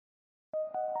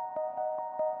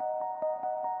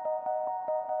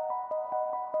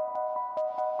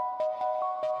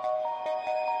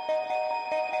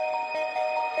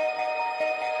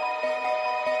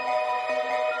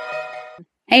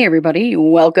Hey, everybody.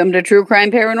 Welcome to True Crime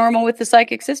Paranormal with the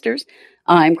Psychic Sisters.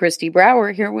 I'm Christy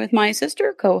Brower here with my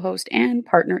sister, co-host, and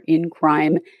partner in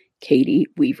crime, Katie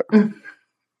Weaver.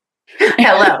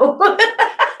 Hello.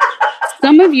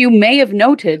 Some of you may have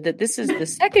noted that this is the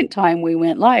second time we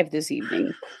went live this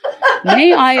evening.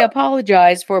 May I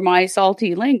apologize for my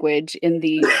salty language in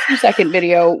the 2-second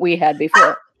video we had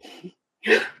before?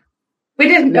 We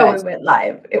didn't know we went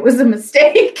live. It was a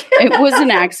mistake. It was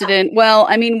an accident. Well,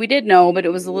 I mean, we did know, but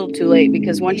it was a little too late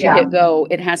because once you hit go,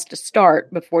 it has to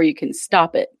start before you can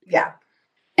stop it. Yeah.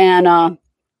 And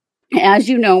as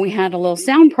you know, we had a little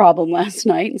sound problem last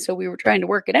night, and so we were trying to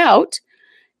work it out.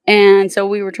 And so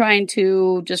we were trying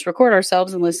to just record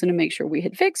ourselves and listen to make sure we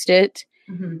had fixed it.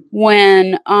 Mm-hmm.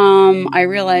 When I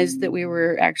realized that we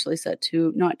were actually set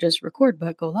to not just record,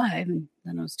 but go live. And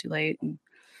then it was too late.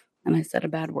 And I said a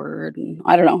bad word. And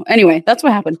I don't know. Anyway, that's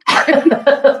what happened.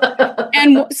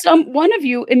 And one of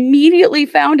you immediately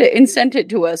found it and sent it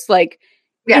to us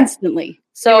instantly.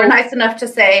 So you were nice enough to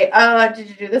say, did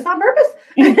you do this on purpose?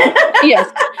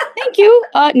 Yes. Thank you.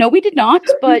 No, we did not.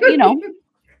 But, you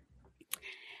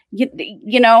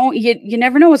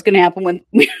never know what's going to happen when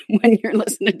you're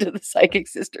listening to the Psychic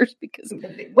Sisters because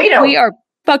we are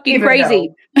fucking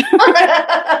crazy.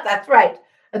 That's right.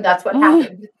 And that's what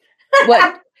happened.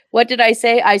 What did I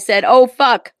say? I said, oh,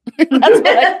 fuck. That's what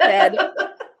I said.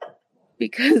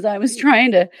 Because I was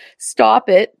trying to stop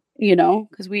it,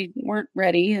 because we weren't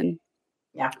ready and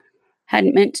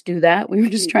hadn't meant to do that. We were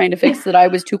just trying to fix that I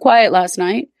was too quiet last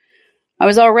night. I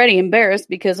was already embarrassed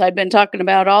because I'd been talking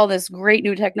about all this great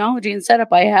new technology and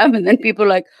setup I have. And then people are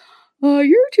like, oh,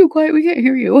 you're too quiet. We can't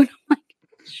hear you. And I'm like,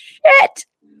 shit.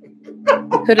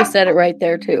 Could have said it right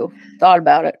there, too. Thought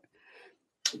about it.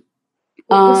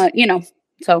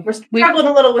 So we're struggling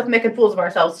a little with making fools of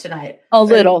ourselves tonight. A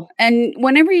little. And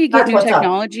whenever you get new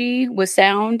technology with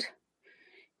sound,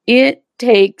 it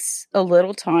takes a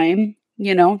little time,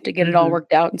 to get it all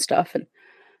worked out and stuff. And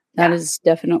that is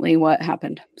definitely what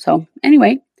happened. So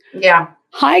anyway. Yeah.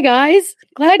 Hi, guys.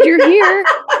 Glad you're here.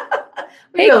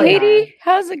 Hey, Katie.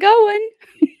 How's it going?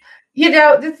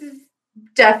 This is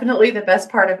definitely the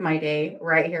best part of my day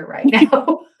right here, right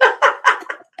now.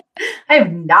 I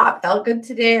have not felt good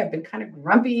today. I've been kind of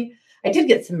grumpy. I did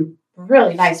get some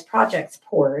really nice projects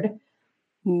poured.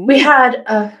 We have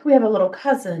a little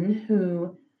cousin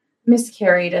who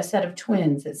miscarried a set of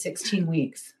twins at 16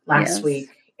 weeks last week.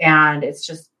 And it's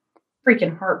just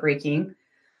freaking heartbreaking.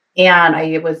 And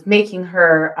I was making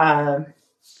her a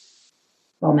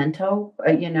memento,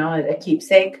 a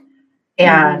keepsake.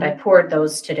 And I poured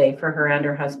those today for her and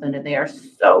her husband. And they are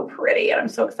so pretty. And I'm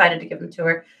so excited to give them to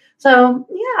her. So,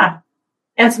 yeah.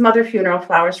 And some other funeral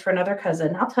flowers for another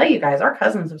cousin. I'll tell you guys, our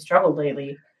cousins have struggled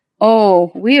lately.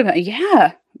 Oh, we have,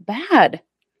 bad.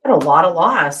 Had a lot of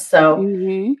loss. So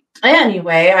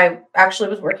anyway, I actually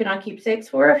was working on keepsakes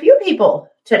for a few people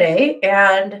today.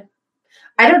 And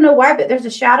I don't know why, but there's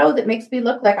a shadow that makes me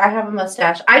look like I have a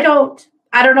mustache. I don't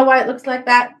know why it looks like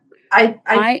that.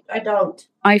 I don't.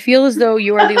 I feel as though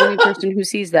you are the only person who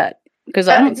sees that because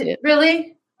I don't see it.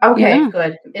 Really? Okay,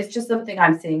 good. It's just something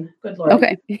I'm seeing. Good Lord.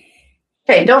 Okay.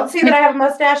 Okay, don't see that I have a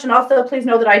mustache, and also please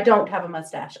know that I don't have a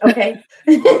mustache. Okay.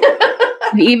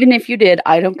 Even if you did,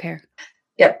 I don't care.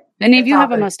 Yep. Any of you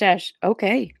have a mustache?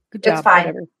 Okay, good job. It's fine.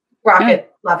 Whatever. Rock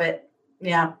it, love it.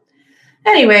 Yeah.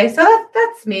 Anyway, so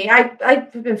that's me.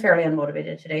 I've been fairly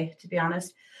unmotivated today, to be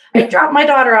honest. I dropped my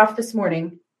daughter off this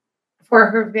morning for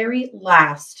her very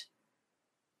last.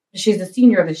 She's a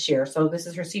senior this year, so this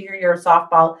is her senior year of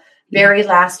softball. Very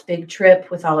last big trip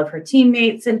with all of her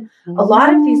teammates. And a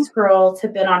lot of these girls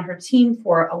have been on her team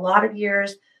for a lot of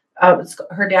years.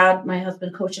 Her dad, my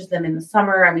husband, coaches them in the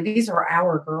summer. I mean, these are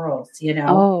our girls,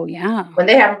 Oh, yeah. When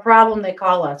they have a problem, they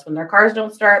call us. When their cars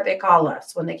don't start, they call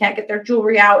us. When they can't get their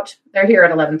jewelry out, they're here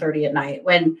at 11:30 at night.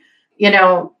 When,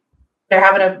 they're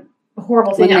having a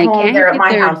horrible thing at home, they're at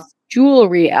my house.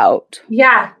 Jewelry out.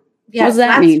 Yeah. Yes. What does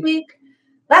that mean?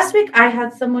 Last week, I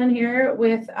had someone here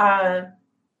with...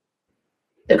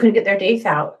 that couldn't get their dates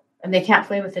out, and they can't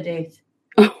play with the dates.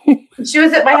 She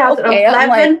was at my house at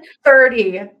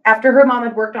 11:30 after her mom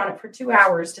had worked on it for 2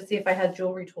 hours to see if I had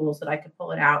jewelry tools that I could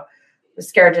pull it out. I was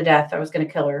scared to death. I was going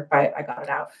to kill her, but I got it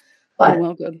out. But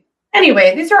good.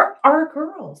 Anyway, these are our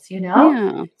girls,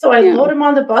 Yeah. So I load them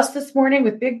on the bus this morning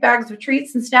with big bags of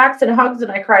treats and snacks and hugs,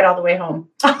 and I cried all the way home.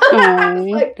 Dang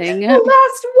it. The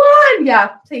last one.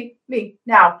 Yeah. See, me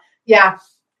now. Yeah.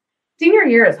 Senior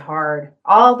year is hard.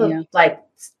 All the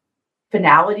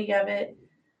finality of it.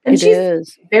 And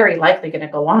she's very likely going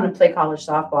to go on and play college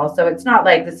softball. So it's not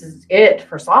like this is it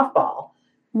for softball.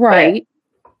 Right.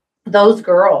 But those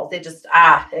girls, they just,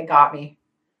 they got me.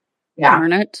 Yeah.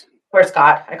 Darn it. Poor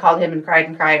Scott. I called him and cried,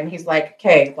 and he's like,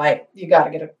 okay, like, you got to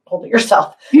get a hold of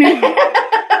yourself.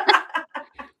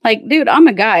 Like, dude, I'm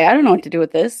a guy. I don't know what to do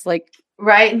with this. Like,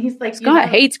 right. And he's like, Scott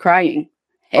hates crying.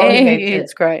 He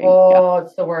hates crying. Oh,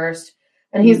 it's the worst.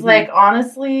 And he's like,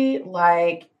 honestly,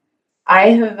 like,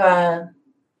 I have,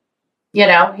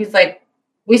 he's like,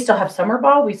 we still have summer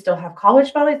ball. We still have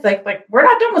college ball. He's like, we're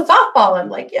not done with softball. I'm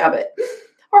like, yeah, but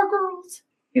our girls.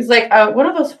 He's like, one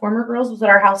of those former girls was at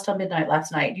our house till midnight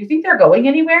last night. Do you think they're going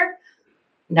anywhere?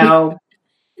 No.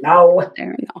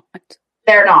 They're not.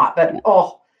 They're not. But,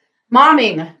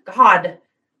 momming, God.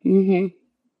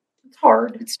 It's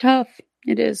hard. It's tough.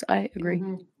 It is. I agree.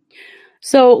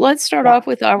 So let's start off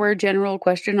with our general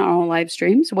question on all live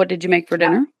streams. What did you make for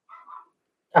dinner?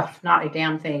 Oh, not a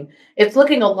damn thing. It's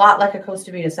looking a lot like a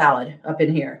Costa Vida salad up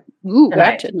in here. Ooh,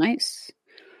 gotcha. Nice.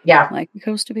 Yeah. I like the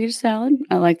Costa Vida salad.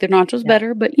 I like their nachos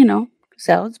better, but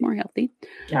salad's more healthy.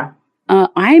 Yeah.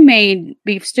 I made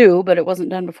beef stew, but it wasn't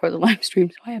done before the live stream,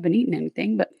 so I haven't eaten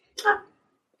anything, but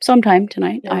sometime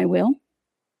tonight I will.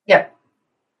 Yep.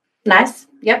 Nice.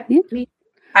 Yep.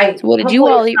 So what did you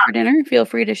all eat for dinner? Feel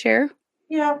free to share.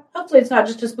 Yeah. Hopefully it's not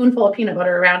just a spoonful of peanut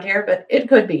butter around here, but it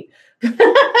could be.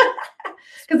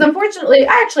 Because unfortunately,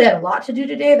 I actually had a lot to do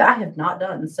today that I have not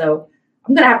done. So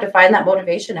I'm going to have to find that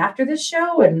motivation after this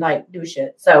show and like do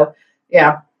shit. So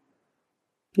yeah.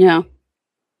 Yeah.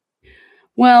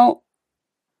 Well,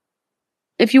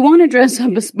 if you want to dress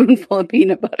up a spoonful of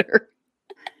peanut butter,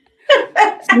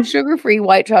 some sugar-free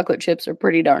white chocolate chips are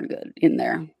pretty darn good in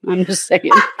there. I'm just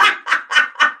saying.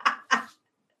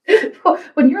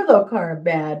 When you're low carb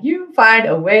bad, you find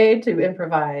a way to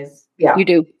improvise. Yeah. You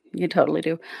do. You totally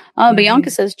do. Bianca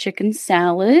says chicken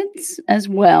salads as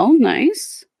well.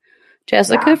 Nice.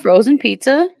 Jessica, frozen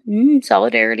pizza.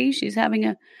 Solidarity. She's having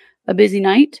a busy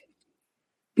night.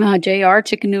 JR,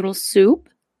 chicken noodle soup.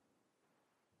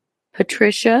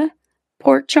 Patricia,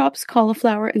 pork chops,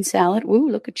 cauliflower, and salad. Ooh,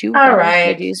 look at you. All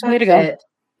right. Way to go.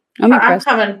 I'm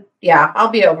coming. Yeah, I'll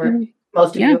be over.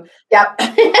 Most of you. Yep.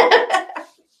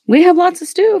 We have lots of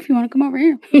stew if you want to come over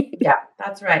here. Yeah,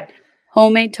 that's right.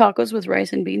 Homemade tacos with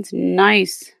rice and beans.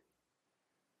 Nice.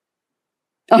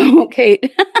 Oh,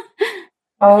 Kate.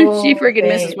 She freaking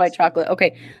misses white chocolate.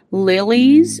 Okay.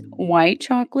 Lily's white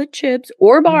chocolate chips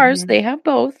or bars. They have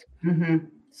both.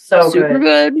 So super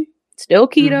good. Still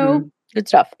keto. Good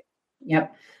stuff.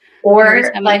 Yep.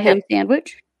 Or like a ham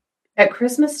sandwich. At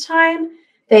Christmas time,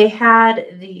 they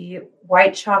had the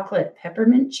white chocolate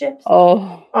peppermint chips.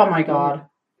 Oh my God.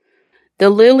 The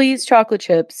Lily's chocolate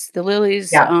chips,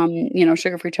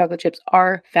 sugar-free chocolate chips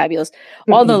are fabulous.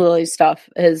 All the Lily's stuff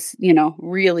has,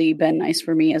 really been nice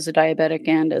for me as a diabetic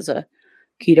and as a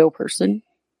keto person.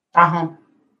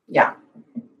 Yeah.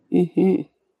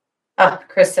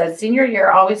 Chris says, senior year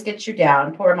always gets you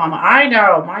down. Poor mama. I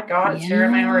know. My God, it's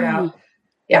tearing my heart out.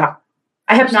 Yeah.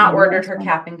 I have not ordered her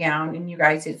cap and gown. And you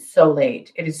guys, it's so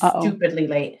late. It is stupidly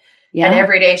late. Yeah. And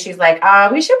every day she's like,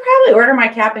 we should probably order my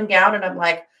cap and gown. And I'm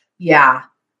like, yeah,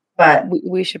 but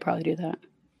we should probably do that.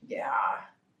 Yeah.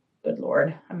 Good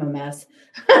Lord. I'm a mess.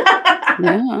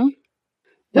 Yeah.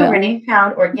 Renee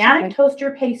found organic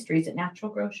toaster pastries at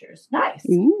Natural Grocers. Nice.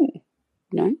 Ooh,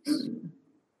 nice.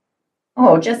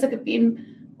 Oh, Jessica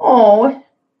Bean. Oh,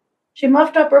 she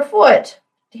muffed up her foot.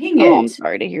 Dang it. I'm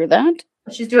sorry to hear that.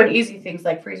 She's doing easy things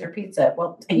like freezer pizza.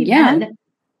 Well, yeah,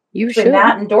 you should.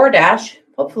 That and DoorDash.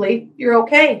 Hopefully you're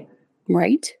okay.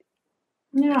 Right.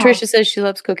 Yeah. Patricia says she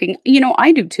loves cooking.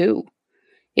 I do too.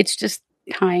 It's just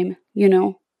time,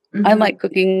 I like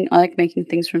cooking. I like making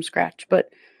things from scratch, but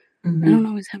I don't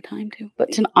always have time to. But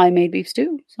I made beef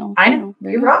stew. So I know.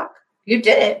 You rock. You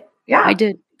did it. Yeah. I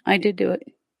did do it.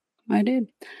 I did.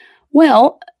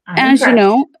 Well, as you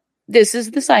know, this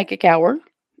is the psychic hour.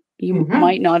 You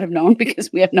might not have known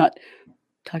because we have not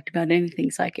talked about anything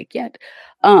psychic yet.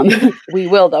 We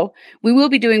will, though. We will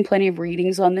be doing plenty of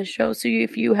readings on this show. So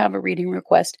if you have a reading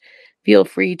request, feel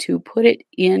free to put it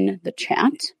in the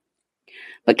chat.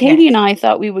 But Katie and I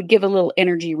thought we would give a little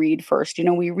energy read first.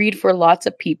 We read for lots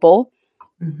of people.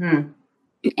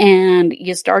 And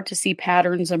you start to see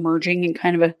patterns emerging and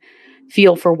kind of a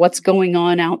feel for what's going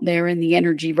on out there in the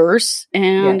energy verse.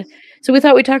 And so we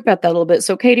thought we'd talk about that a little bit.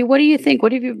 So Katie, what do you think?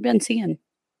 What have you been seeing?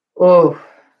 Oh,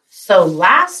 so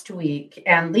last week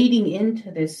and leading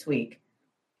into this week,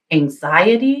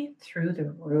 anxiety through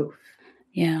the roof.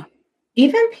 Yeah.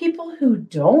 Even people who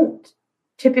don't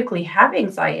typically have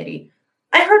anxiety.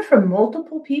 I heard from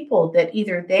multiple people that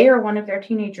either they or one of their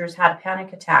teenagers had a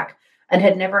panic attack and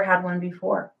had never had one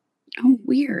before. Oh,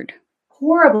 weird.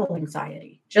 Horrible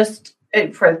anxiety. Just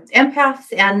for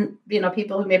empaths and,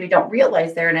 people who maybe don't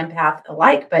realize they're an empath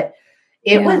alike, but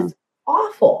it was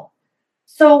awful.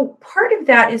 So part of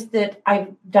that is that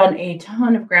I've done a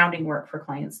ton of grounding work for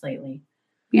clients lately.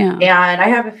 Yeah. And I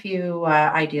have a few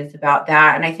ideas about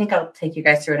that. And I think I'll take you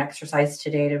guys through an exercise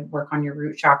today to work on your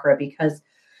root chakra, because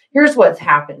here's what's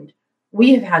happened.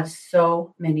 We have had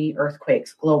so many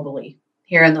earthquakes globally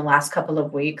here in the last couple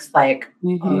of weeks, like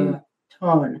a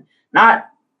ton. Not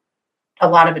a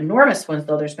lot of enormous ones,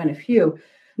 though there's been a few,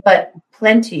 but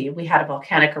plenty. We had a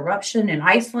volcanic eruption in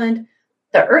Iceland.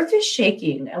 The earth is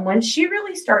shaking. And when she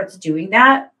really starts doing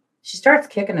that, she starts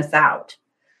kicking us out.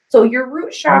 So your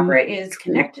root chakra is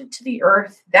connected to the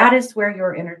earth. That is where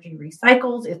your energy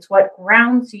recycles. It's what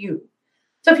grounds you.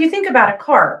 So if you think about a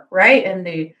car, right? And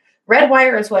the red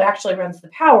wire is what actually runs the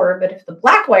power. But if the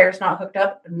black wire is not hooked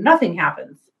up, nothing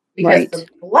happens, because the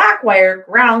black wire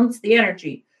grounds the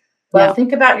energy. Well,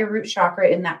 think about your root chakra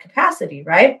in that capacity,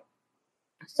 right?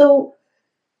 So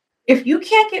if you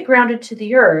can't get grounded to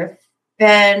the earth,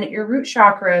 then your root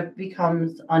chakra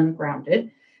becomes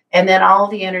ungrounded. And then all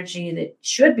the energy that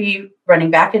should be running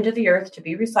back into the earth to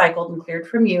be recycled and cleared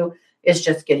from you is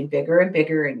just getting bigger and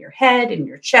bigger in your head, in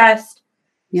your chest.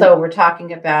 Yep. So we're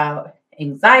talking about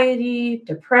anxiety,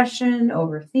 depression,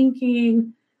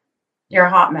 overthinking. You're a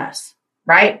hot mess,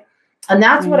 right? And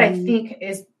that's what I think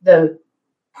is the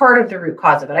part of the root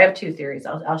cause of it. I have two theories.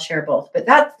 I'll share both, but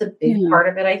that's the big part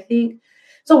of it, I think.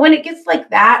 So when it gets like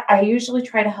that, I usually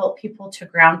try to help people to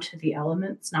ground to the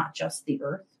elements, not just the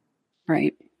earth.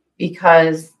 Right.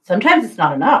 Because sometimes it's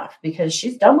not enough, because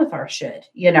she's done with our shit,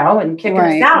 and kicking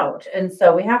us out. And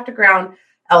so we have to ground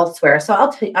elsewhere.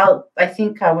 So I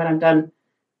think when I'm done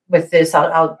with this,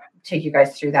 I'll take you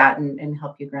guys through that and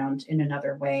help you ground in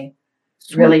another way.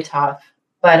 It's really tough.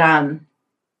 But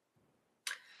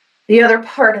the other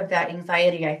part of that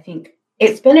anxiety, I think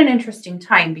it's been an interesting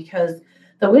time, because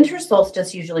the winter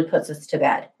solstice usually puts us to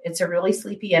bed. It's a really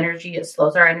sleepy energy. It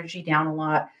slows our energy down a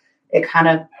lot. It kind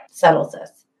of settles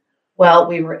us. Well,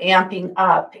 we were amping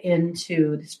up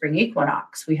into the spring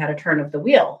equinox. We had a turn of the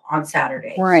wheel on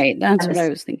Saturday. Right. That's what I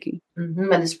was thinking.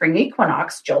 And the spring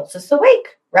equinox jolts us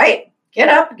awake, right? Get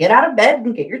up, get out of bed,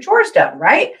 and get your chores done,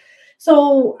 right?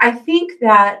 So I think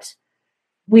that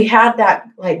we had that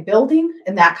like building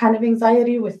and that kind of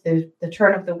anxiety with the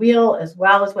turn of the wheel, as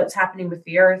well as what's happening with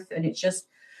the earth. And it just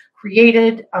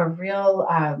created a real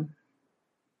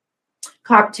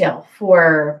cocktail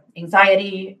for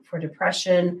anxiety, for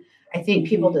depression. I think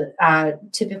people that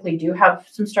typically do have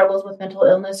some struggles with mental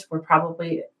illness were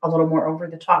probably a little more over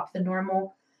the top than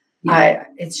normal. Yeah.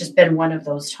 It's just been one of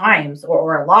those times,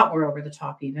 or a lot more over the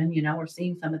top even, we're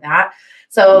seeing some of that.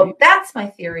 So that's my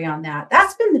theory on that.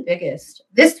 That's been the biggest.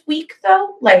 This week,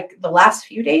 though, like the last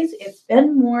few days, it's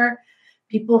been more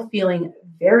people feeling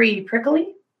very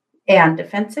prickly and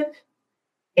defensive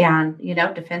and,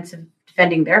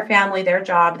 defending their family, their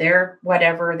job, their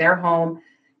whatever, their home,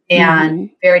 and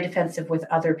very defensive with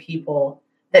other people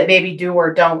that maybe do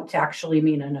or don't actually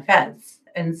mean an offense.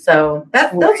 And so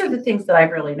those are the things that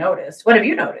I've really noticed. What have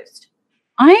you noticed?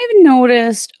 I've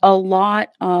noticed a lot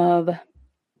of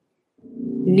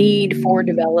need for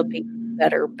developing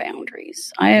better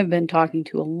boundaries. I have been talking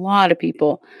to a lot of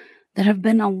people that have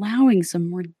been allowing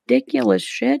some ridiculous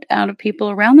shit out of people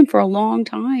around them for a long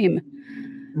time.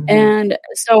 And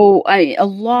so a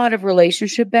lot of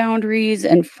relationship boundaries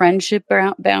and friendship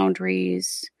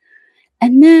boundaries.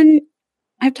 And then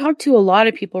I've talked to a lot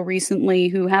of people recently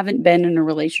who haven't been in a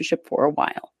relationship for a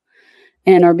while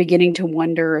and are beginning to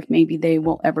wonder if maybe they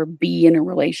will ever be in a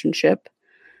relationship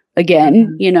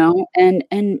again,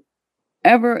 and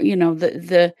ever,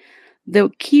 the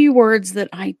key words that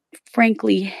I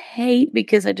frankly hate,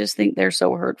 because I just think they're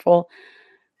so hurtful: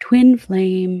 twin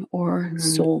flame or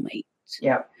soulmate.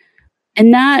 Yeah.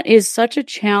 And that is such a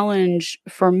challenge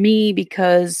for me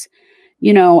because,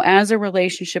 as a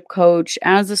relationship coach,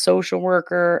 as a social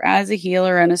worker, as a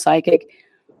healer and a psychic,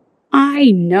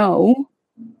 I know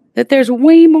that there's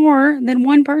way more than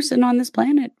one person on this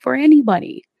planet for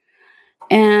anybody.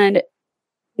 And,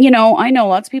 I know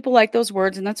lots of people like those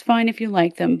words, and that's fine if you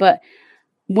like them. But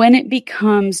when it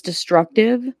becomes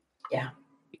destructive,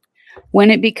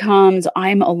 when it becomes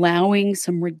I'm allowing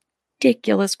some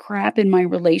ridiculous crap in my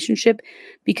relationship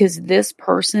because this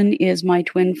person is my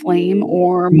twin flame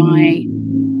or my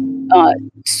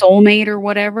soulmate or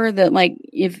whatever, that like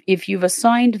if you've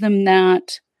assigned them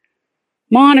that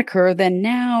moniker, then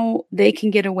now they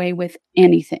can get away with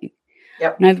anything.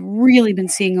 Yep. And I've really been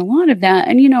seeing a lot of that.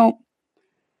 And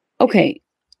okay,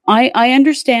 I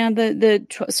understand the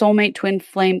soulmate twin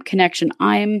flame connection.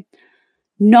 I'm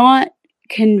not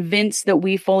convinced that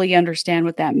we fully understand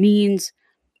what that means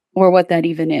or what that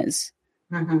even is.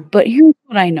 But here's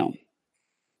what I know.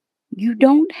 you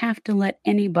don't have to let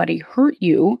anybody hurt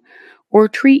you or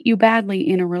treat you badly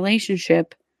in a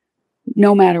relationship,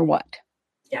 no matter what.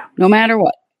 Yeah. No matter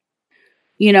what.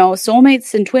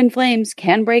 Soulmates and twin flames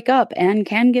can break up and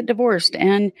can get divorced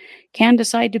and can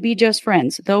decide to be just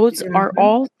friends. Those are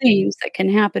all things that can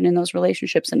happen in those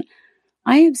relationships. And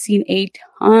I have seen a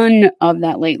ton of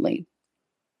that lately.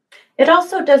 It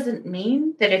also doesn't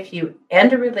mean that if you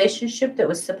end a relationship that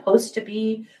was supposed to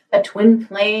be a twin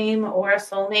flame or a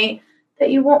soulmate, that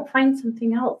you won't find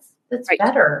something else that's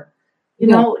better.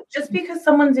 Just because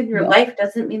someone's in your life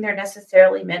doesn't mean they're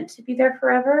necessarily meant to be there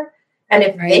forever. And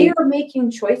if they are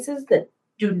making choices that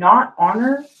do not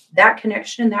honor that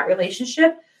connection and that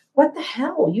relationship, what the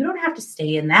hell? You don't have to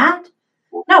stay in that.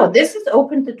 No, this has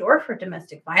opened the door for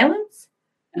domestic violence.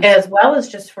 As well as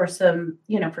just for some,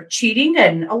 for cheating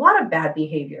and a lot of bad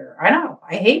behavior. I know.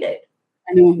 I hate it.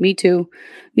 I know. Me too.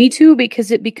 Me too,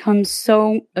 because it becomes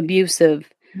so abusive.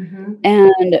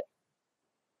 And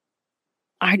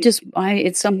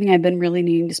it's something I've been really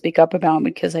needing to speak up about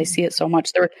because I see it so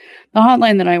much. The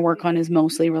hotline that I work on is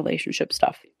mostly relationship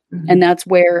stuff. And that's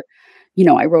where,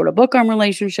 I wrote a book on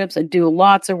relationships. I do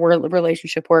lots of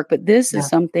relationship work, but this is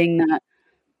something that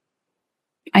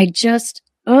I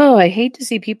hate to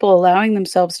see people allowing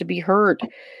themselves to be hurt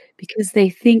because they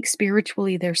think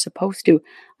spiritually they're supposed to.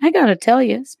 I got to tell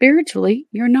you, spiritually,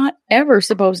 you're not ever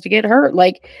supposed to get hurt.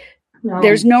 Like,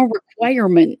 there's no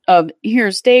requirement of,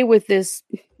 here, stay with this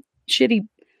shitty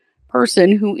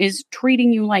person who is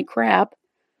treating you like crap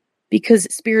because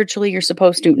spiritually you're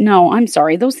supposed to. No, I'm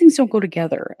sorry. Those things don't go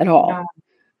together at all.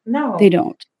 No. They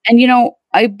don't. And,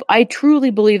 I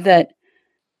truly believe that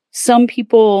some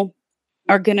people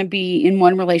are going to be in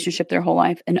one relationship their whole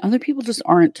life and other people just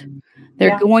aren't.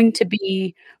 They're going to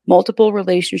be multiple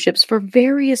relationships for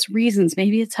various reasons.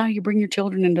 Maybe it's how you bring your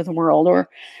children into the world, or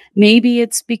maybe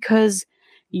it's because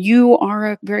you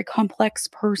are a very complex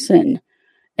person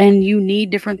and you need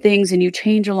different things and you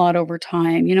change a lot over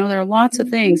time. There are lots of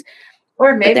things.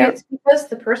 Or maybe it's because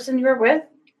the person you're with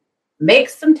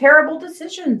makes some terrible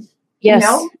decisions. Yes,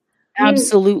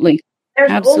 absolutely.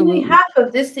 There's only half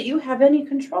of this that you have any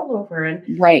control over. And,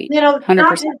 100%.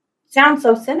 Not to sound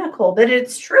so cynical, but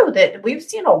it's true that we've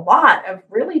seen a lot of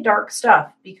really dark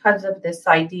stuff because of this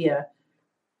idea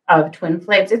of twin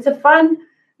flames. It's a fun,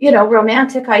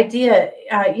 romantic idea,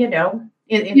 in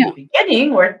the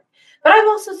beginning, but I've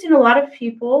also seen a lot of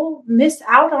people miss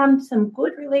out on some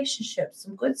good relationships,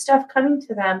 some good stuff coming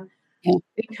to them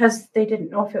because they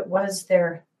didn't know if it was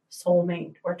their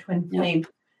soulmate or twin flame.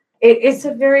 It's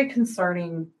a very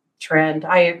concerning trend.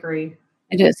 I agree.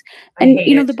 It is. And,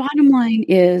 the bottom line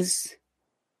is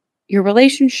your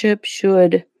relationship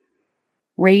should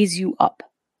raise you up.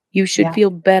 You should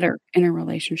feel better in a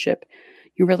relationship.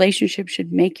 Your relationship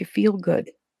should make you feel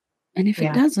good. And if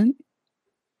it doesn't,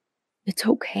 it's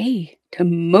okay to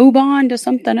move on to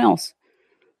something else.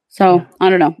 So, I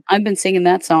don't know. I've been singing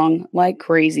that song like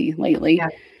crazy lately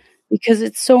because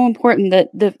it's so important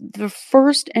that the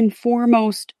first and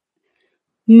foremost,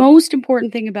 most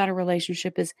important thing about a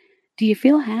relationship is, do you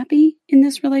feel happy in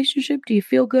this relationship? Do you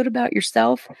feel good about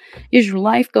yourself? Is your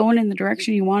life going in the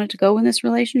direction you want it to go in this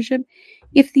relationship?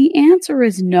 If the answer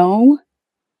is no,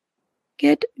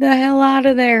 get the hell out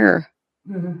of there.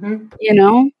 And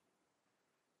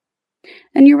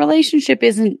your relationship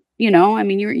isn't,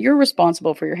 you're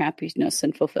responsible for your happiness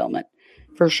and fulfillment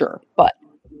for sure. But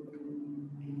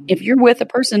if you're with a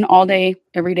person all day,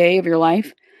 every day of your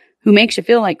life who makes you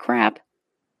feel like crap,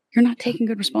 you're not taking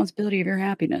good responsibility of your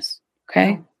happiness.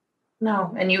 Okay.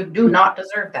 No. And you do not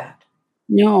deserve that.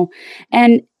 No.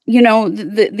 And,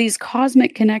 these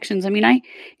cosmic connections,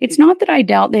 it's not that I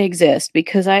doubt they exist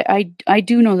because I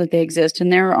do know that they exist.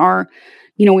 And there are,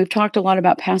 we've talked a lot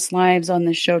about past lives on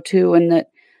this show too. And that,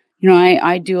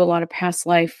 I do a lot of past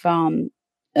life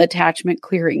attachment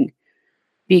clearing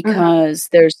because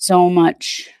there's so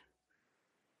much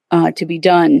to be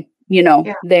done,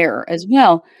 there as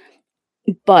well.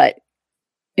 But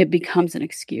it becomes an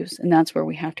excuse, and that's where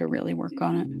we have to really work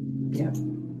on it. Yeah.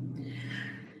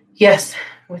 Yes,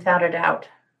 without a doubt.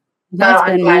 That's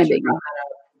been my big one.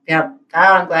 Yeah.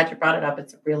 I'm glad you brought it up.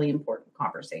 It's a really important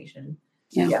conversation.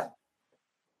 Yeah.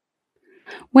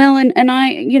 Well, and I,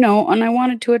 and I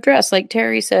wanted to address, like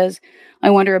Terry says, I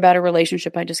wonder about a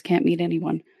relationship. I just can't meet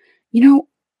anyone.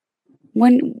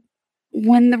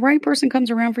 When the right person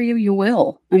comes around for you, you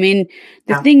will. The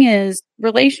thing is,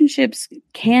 relationships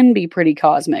can be pretty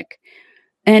cosmic.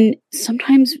 And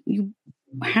sometimes you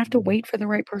have to wait for the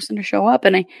right person to show up.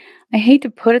 And I hate to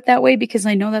put it that way because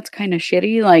I know that's kind of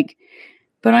shitty. Like,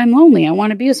 but I'm lonely. I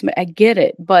want to be with somebody. I get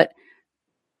it. But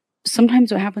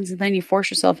sometimes what happens is then you force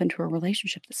yourself into a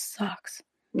relationship that sucks.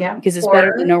 Yeah. Because it's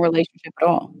better than no relationship at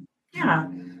all. Yeah.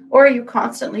 Or you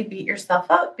constantly beat yourself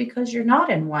up because you're not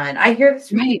in one. I hear this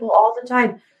from people all the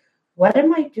time. What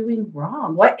am I doing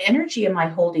wrong? What energy am I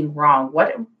holding wrong?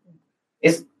 What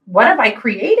have I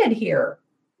created here?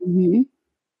 Mm-hmm.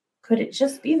 Could it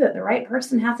just be that the right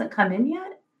person hasn't come in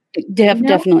yet? It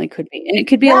definitely could be. And it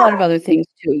could be a lot of other things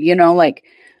too. Like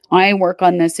I work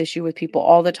on this issue with people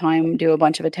all the time, do a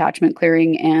bunch of attachment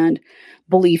clearing and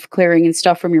belief clearing and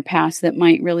stuff from your past that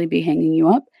might really be hanging you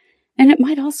up. And it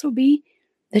might also be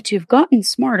that you've gotten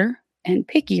smarter and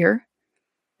pickier.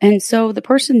 And so the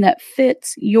person that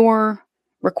fits your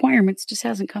requirements just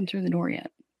hasn't come through the door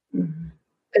yet.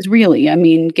 Because really, I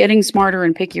mean, getting smarter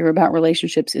and pickier about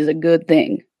relationships is a good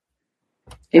thing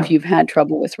if you've had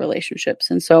trouble with relationships.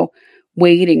 And so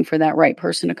waiting for that right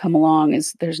person to come along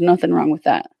there's nothing wrong with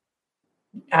that.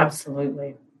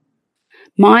 Absolutely.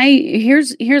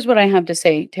 Here's what I have to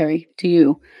say, Terry, to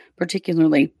you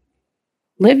particularly.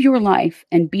 Live your life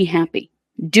and be happy.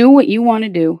 Do what you want to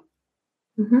do.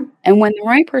 Mm-hmm. And when the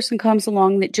right person comes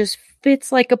along that just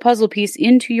fits like a puzzle piece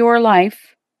into your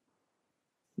life,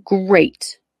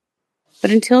 great.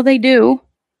 But until they do,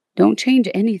 don't change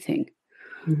anything.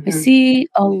 Mm-hmm. I see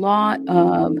a lot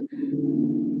of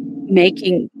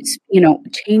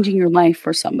changing your life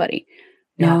for somebody.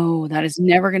 No, that is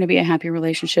never going to be a happy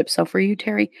relationship. So for you,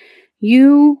 Terry,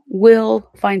 you will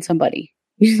find somebody.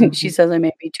 Mm-hmm. She says I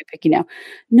may be too picky now.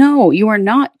 No, you are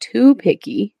not too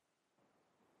picky,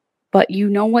 but you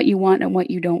know what you want and what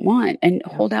you don't want, and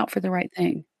hold out for the right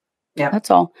thing. Yeah,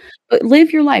 that's all. But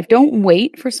live your life. Don't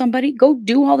wait for somebody. Go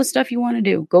do all the stuff you want to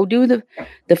do. Go do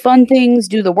the fun things,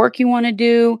 do the work you want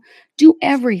to do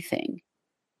everything.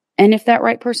 And if that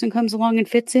right person comes along and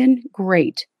fits in,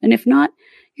 great. And if not,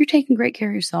 you're taking great care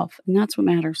of yourself. And that's what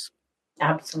matters.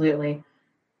 Absolutely.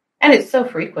 And it's so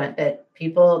frequent that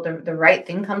people, the right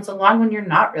thing comes along when you're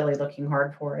not really looking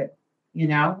hard for it.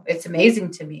 It's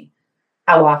amazing to me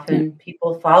how often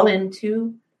people fall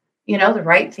into, the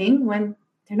right thing when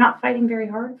they're not fighting very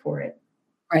hard for it.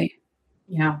 Right.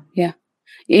 Yeah. Yeah.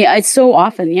 Yeah. It's so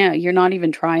often. Yeah. You're not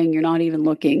even trying. You're not even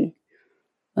looking.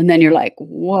 And then you're like,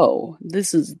 whoa,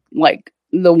 this is like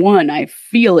the one. I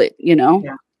feel it,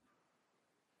 Yeah.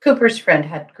 Cooper's friend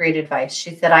had great advice.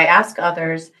 She said, I ask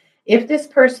others, if this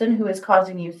person who is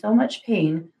causing you so much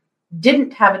pain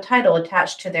didn't have a title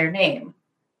attached to their name,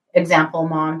 example,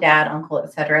 mom, dad, uncle,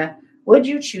 etc., would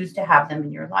you choose to have them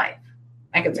in your life?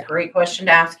 I think it's a great question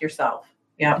to ask yourself.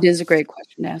 Yeah. It is a great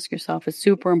question to ask yourself. It's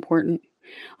super important.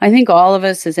 I think all of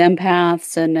us as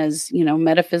empaths and as,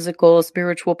 metaphysical,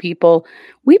 spiritual people,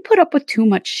 we put up with too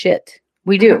much shit.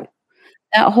 We do. Mm-hmm.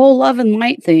 That whole love and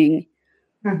light thing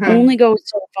only goes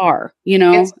so far,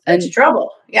 It's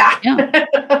trouble. Yeah.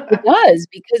 It does,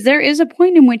 because there is a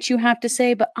point in which you have to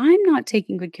say, but I'm not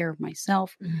taking good care of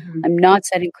myself. Mm-hmm. I'm not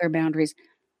setting clear boundaries.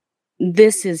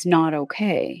 This is not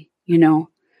okay.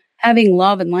 Having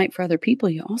love and light for other people,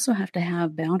 you also have to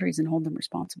have boundaries and hold them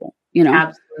responsible,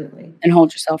 Absolutely. And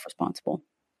hold yourself responsible.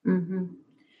 Mm-hmm.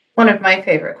 One of my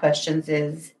favorite questions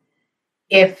is,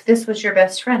 if this was your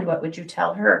best friend, what would you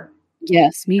tell her?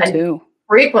 Yes, me too.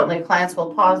 Frequently, clients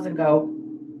will pause and go,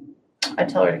 I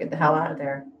tell her to get the hell out of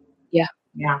there. Yeah.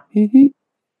 Yeah. Mm-hmm.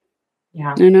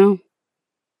 Yeah. I know.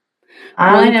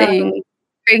 One thing,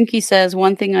 Frankie says,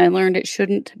 one thing I learned, it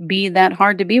shouldn't be that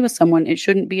hard to be with someone. It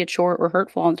shouldn't be a chore or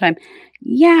hurtful all the time.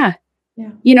 Yeah.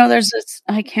 Yeah. There's this,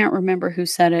 I can't remember who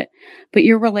said it, but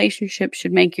your relationship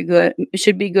should make you good,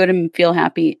 should be good and feel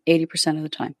happy 80% of the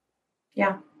time.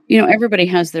 Yeah. Everybody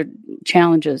has their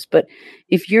challenges, but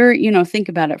if you're, think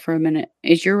about it for a minute.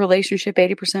 Is your relationship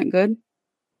 80% good?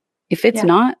 If it's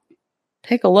not,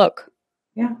 take a look.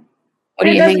 Yeah. What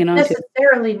are you hanging on to? It doesn't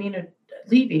necessarily mean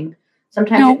leaving.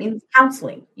 Sometimes it means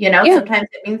counseling, Sometimes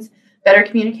it means better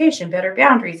communication, better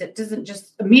boundaries. It doesn't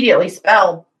just immediately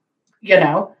spell,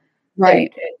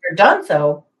 right. You're done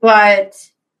so. But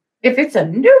if it's a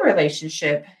new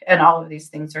relationship and all of these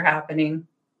things are happening,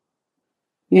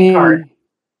 hard.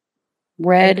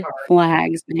 Red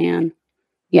flags, man.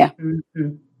 Yeah.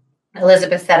 Mm-hmm.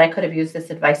 Elizabeth said, I could have used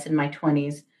this advice in my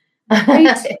 20s.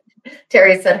 Right.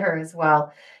 Terry said her as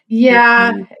well.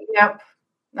 Yeah. Mm-hmm.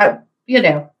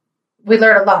 Yep. We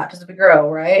learn a lot as we grow,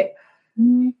 right?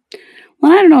 Mm-hmm.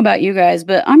 Well, I don't know about you guys,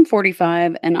 but I'm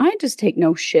 45 and I just take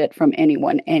no shit from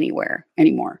anyone anywhere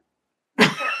anymore.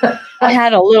 I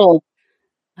had a little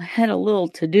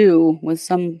to do with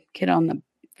some kid on the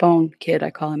phone. I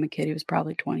call him a kid. He was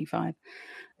probably 25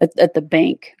 at the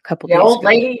bank a couple days ago. Old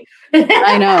lady.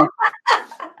 I know.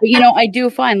 But, I do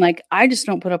find, like, I just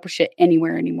don't put up with shit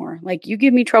anywhere anymore. Like, you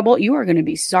give me trouble, you are going to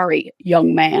be sorry,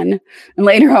 young man. And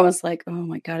later I was like, oh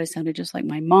my God, I sounded just like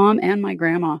my mom and my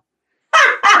grandma.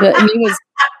 But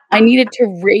I needed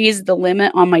to raise the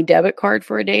limit on my debit card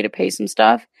for a day to pay some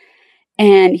stuff.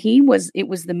 And it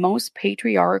was the most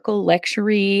patriarchal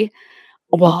lecture-y.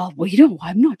 Well,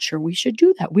 I'm not sure we should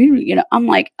do that. I'm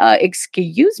like,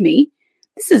 excuse me,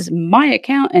 this is my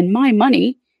account and my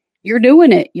money. You're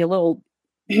doing it, you little.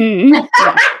 Yeah.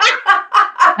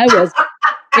 I was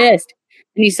pissed.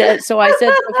 And he said, so I said,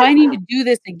 if I need to do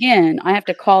this again, I have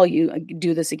to call you,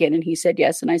 do this again. And he said,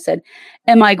 yes. And I said,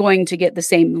 am I going to get the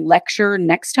same lecture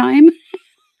next time?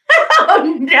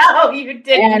 Oh, no, you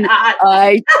did not.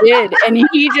 I did. And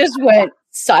he just went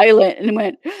silent and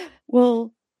went,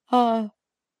 well, no.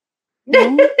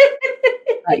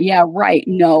 Yeah, right.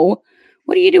 No.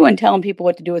 What are you doing telling people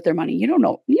what to do with their money? You don't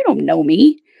know. You don't know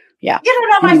me. Yeah. You don't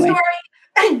know my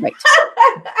story. Right.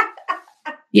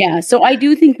 Yeah. So I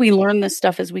do think we learn this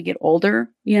stuff as we get older,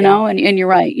 know, and you're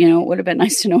right. It would have been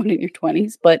nice to know it in your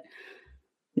 20s, but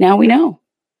now we know.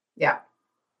 Yeah.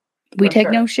 We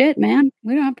take no shit, man.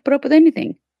 We don't have to put up with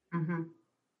anything. Mm-hmm.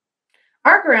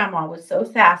 Our grandma was so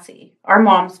sassy. Our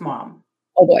mom's mom.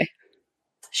 Oh boy.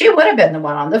 She would have been the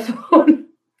one on the phone.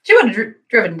 She would have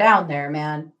driven down there,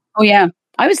 man. Oh yeah.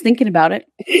 I was thinking about it.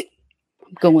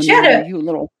 I'm going there, you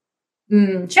little.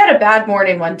 She had a bad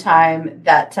morning one time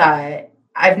that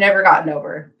I've never gotten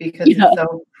over because it's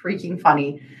so freaking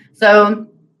funny. So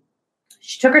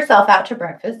she took herself out to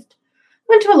breakfast,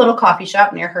 went to a little coffee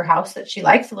shop near her house that she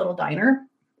likes, a little diner.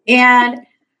 And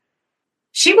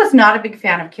she was not a big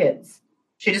fan of kids.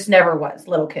 She just never was.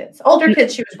 Little kids. Older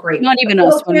kids, she was great. Not even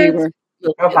us when we were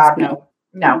little kids. Oh, God,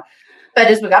 no. But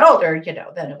as we got older,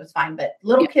 then it was fine. But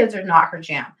little kids are not her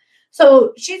jam.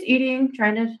 So she's eating,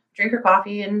 trying to drink her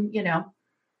coffee and,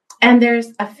 and there's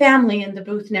a family in the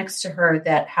booth next to her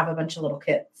that have a bunch of little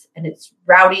kids. And it's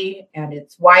rowdy and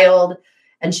it's wild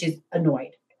and she's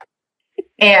annoyed.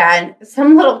 And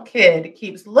some little kid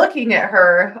keeps looking at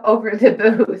her over the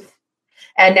booth.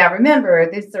 And now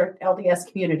remember, these are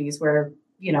LDS communities where,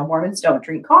 Mormons don't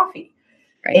drink coffee.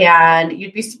 Right. And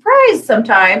you'd be surprised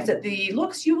sometimes at the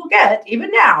looks you will get,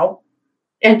 even now,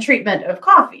 in treatment of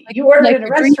coffee. You order in a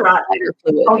restaurant.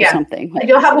 Oh, yeah. Something.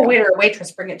 You'll have a waiter or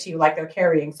waitress bring it to you like they're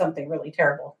carrying something really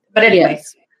terrible. But anyway,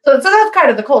 so that's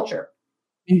kind of the culture.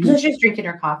 Mm-hmm. So she's drinking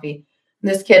her coffee. And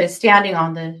this kid is standing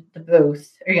on the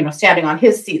booth, or, standing on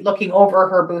his seat, looking over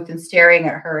her booth and staring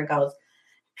at her and goes,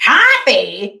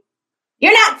 "Coffee?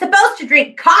 You're not supposed to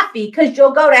drink coffee because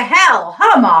you'll go to hell,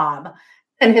 huh, Mom?"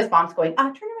 And his mom's going, turn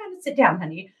around and sit down,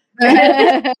 honey.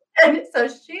 And so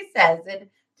she says, in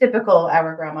typical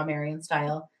our Grandma Marion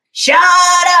style, "Shut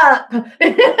up."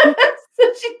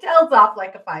 So she tells off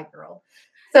like a 5-year-old.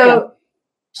 So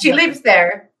she leaves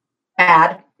there,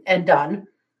 mad and done,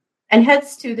 and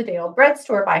heads to the day-old bread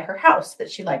store by her house that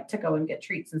she liked to go and get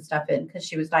treats and stuff in because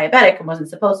she was diabetic and wasn't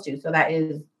supposed to. So that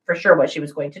is for sure what she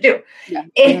was going to do. Yeah.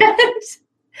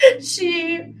 And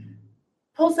she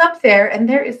pulls up there, and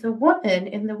there is a woman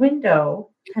in the window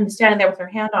kind of standing there with her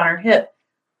hand on her hip,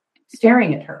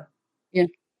 staring at her. Yeah.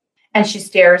 And she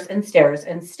stares and stares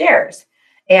and stares.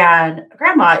 And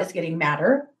Grandma is getting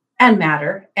madder and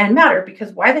madder and madder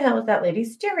because why the hell is that lady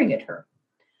staring at her?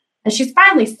 And she's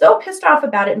finally so pissed off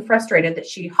about it and frustrated that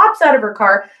she hops out of her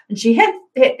car and she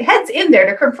heads in there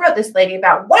to confront this lady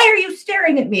about, "Why are you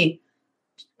staring at me?"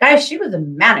 Guys, she was a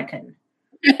mannequin.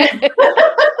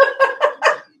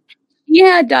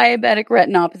 Yeah, diabetic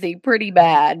retinopathy, pretty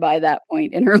bad by that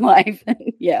point in her life.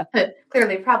 Yeah.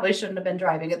 Clearly probably shouldn't have been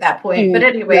driving at that point. But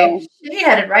anyway, she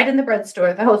headed right in the bread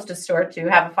store, the hostess store, to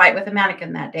have a fight with a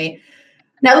mannequin that day.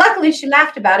 Now, luckily, she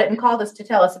laughed about it and called us to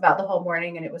tell us about the whole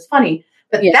morning, and it was funny.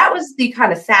 But that was the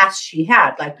kind of sass she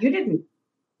had. Like, you didn't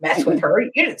mess with her.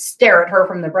 You didn't stare at her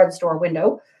from the bread store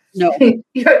window. No.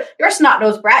 Your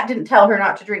snot-nosed brat didn't tell her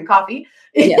not to drink coffee.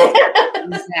 Yeah,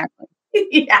 exactly.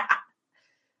 Yeah.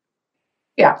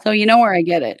 Yeah. So you know where I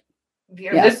get it.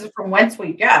 Yeah. This is from whence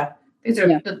we, these are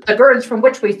the girds from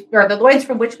which or the loins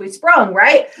from which we sprung,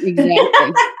 right?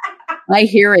 Exactly. I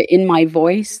hear it in my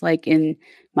voice, like in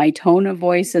my tone of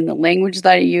voice and the language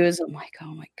that I use. I'm like,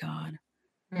 oh my God,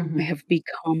 I have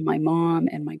become my mom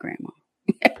and my grandma.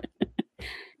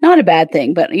 Not a bad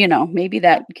thing, but maybe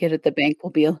that kid at the bank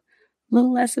will be a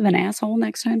little less of an asshole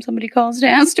next time somebody calls to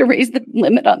ask to raise the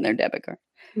limit on their debit card.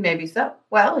 Maybe so.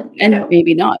 Well, and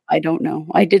maybe not. I don't know.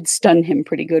 I did stun him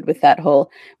pretty good with that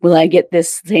whole, will I get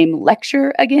this same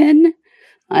lecture again?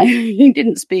 He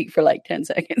didn't speak for like 10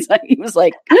 seconds. He was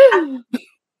like,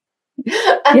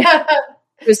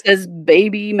 It says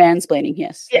baby mansplaining.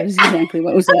 Yes. That was exactly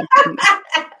what was happening.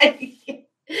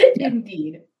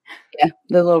 Indeed. Yeah,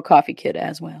 the little coffee kid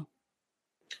as well.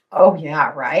 Oh,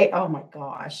 yeah, right? Oh my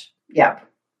gosh. Yep. That's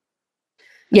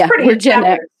Yeah, pretty we're Gen X.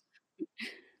 standard.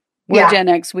 We're Yeah. Gen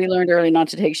X. We learned early not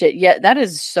to take shit. Yeah, that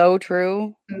is so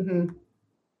true. Mhm.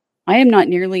 I am not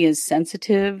nearly as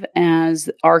sensitive as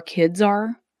our kids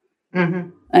are.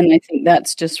 Mhm. And I think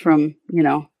that's just from,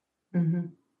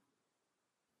 Mhm.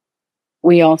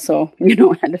 we also,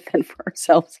 had to fend for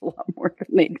ourselves a lot more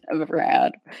than they'd ever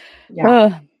had. Yeah,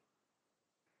 Uh,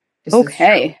 this is true.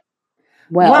 okay.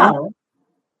 Well, Well,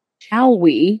 shall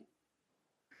we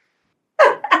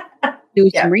do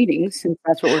yeah. some readings since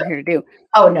that's what we're here to do?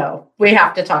 Oh, no. We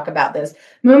have to talk about this. Oh,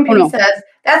 Moonbeam no. says,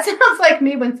 that sounds like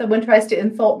me when someone tries to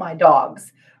insult my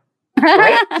dogs.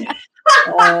 Right?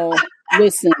 Oh,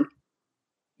 listen.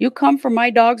 You come for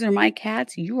my dogs or my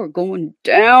cats, you are going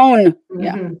down.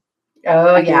 Yeah, Mhm.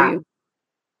 Oh, I hear yeah. you.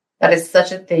 That is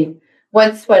such a thing.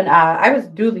 Once when I was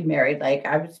newly married, like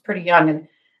I was pretty young, and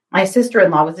my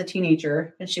sister-in-law was a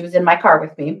teenager, and she was in my car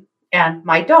with me. And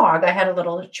my dog, I had a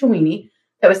little Chiweenie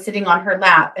that was sitting on her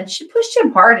lap, and she pushed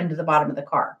him hard into the bottom of the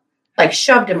car, like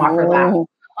shoved him off her lap. Oh,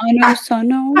 I know,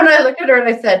 Sono. And I looked at her and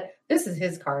I said, "This is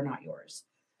his car, not yours."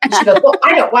 And she goes, "Well,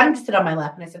 I don't want him to sit on my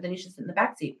lap." And I said, "Then you should sit in the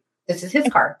back seat. This is his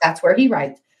car. That's where he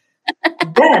rides."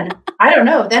 Then I don't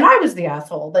know. Then I was the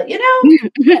asshole, but you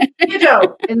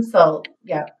don't insult.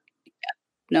 Yeah.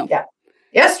 No, Yeah.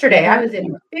 Yesterday, I never, was in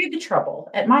never. big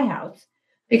trouble at my house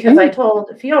because I Mm.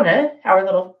 told Fiona, our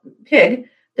little pig,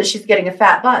 that she's getting a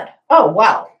fat butt. Oh,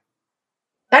 wow.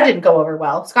 That didn't go over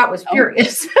well. Scott was Oh,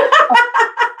 furious.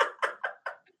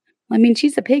 I mean,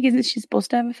 she's a pig. Isn't she supposed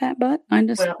to have a fat butt? I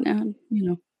just, Well, you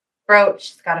know. bro,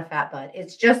 she's got a fat butt.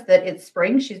 It's just that it's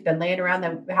spring. She's been laying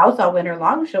around the house all winter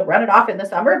long. She'll run it off in the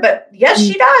summer, but yes, Mm,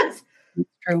 she does. it's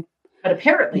true. But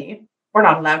apparently, we're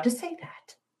not allowed to say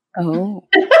Oh,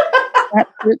 that. that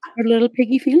hurts her little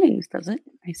piggy feelings, does it?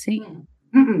 I see.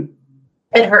 Mm-mm.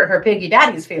 It hurt her piggy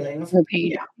daddy's feelings. Her piggy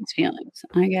Yeah. feelings.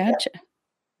 I Yep. gotcha.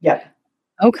 Yep.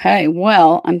 Okay,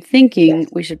 well, I'm thinking Yes.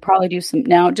 we should probably do some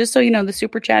now, just so you know, the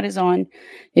super chat is on.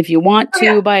 If you want Oh,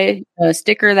 yeah. to buy a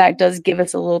sticker, that does give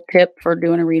us a little tip for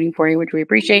doing a reading for you, which we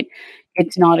appreciate.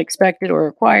 It's not expected or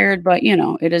required, but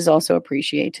it is also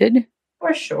appreciated.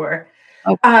 For sure.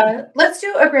 Okay. Let's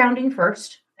do a grounding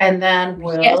first, and then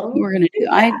Yes, we'll we're gonna do. do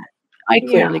that. I Yeah.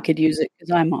 clearly could use it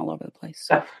because I'm all over the place.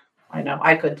 So. Oh, I know.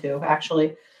 I could too,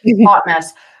 actually. Hot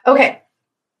mess. Okay.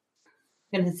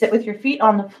 Going to sit with your feet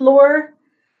on the floor.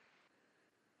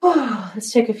 Oh,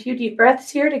 let's take a few deep breaths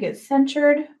here to get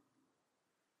centered.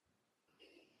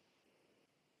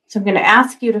 So I'm going to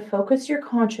ask you to focus your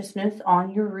consciousness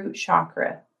on your root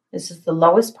chakra. This is the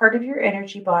lowest part of your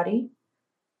energy body,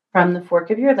 from the fork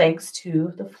of your legs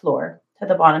to the floor, to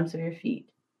the bottoms of your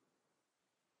feet.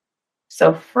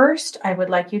 So first, I would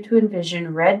like you to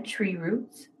envision red tree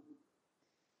roots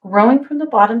growing from the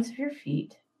bottoms of your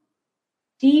feet,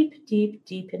 deep, deep,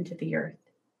 deep into the earth,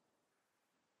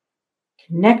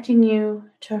 connecting you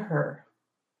to her,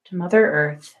 to Mother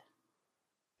Earth,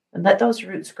 and let those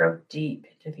roots grow deep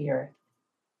into the earth,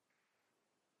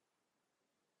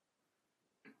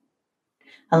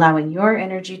 allowing your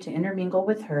energy to intermingle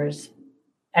with hers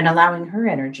and allowing her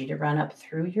energy to run up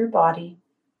through your body,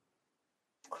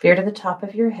 clear to the top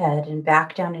of your head, and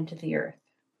back down into the earth.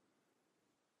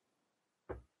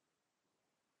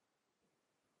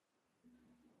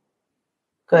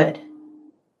 Good.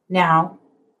 Now,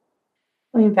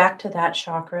 going back to that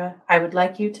chakra, I would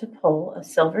like you to pull a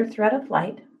silver thread of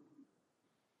light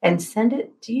and send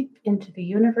it deep into the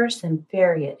universe and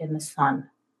bury it in the sun,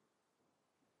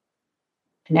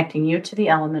 connecting you to the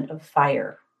element of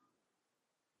fire.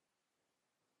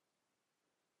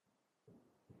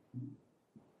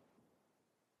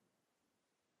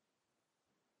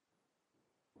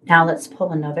 Now let's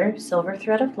pull another silver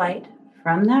thread of light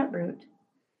from that root,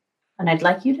 and I'd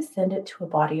like you to send it to a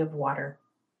body of water.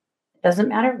 It doesn't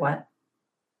matter what.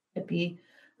 It could be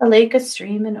a lake, a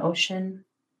stream, an ocean,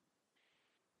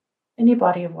 any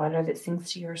body of water that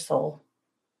sings to your soul.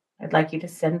 I'd like you to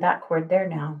send that cord there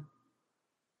now.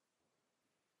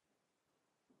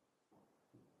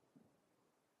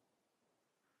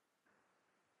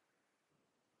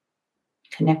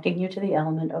 Connecting you to the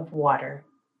element of water.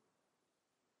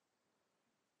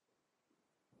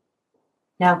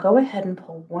 Now go ahead and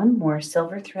pull one more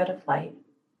silver thread of light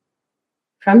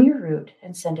from your root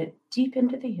and send it deep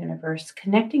into the universe,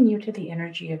 connecting you to the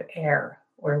energy of air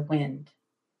or wind.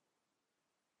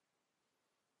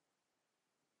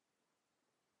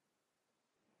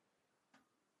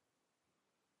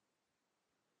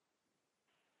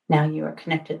 Now you are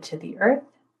connected to the earth,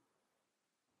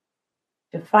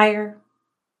 to fire,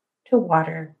 to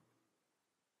water,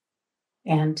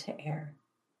 and to air.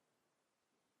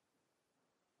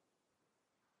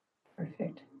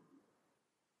 Perfect.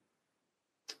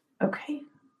 Okay.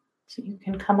 So you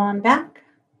can come on back.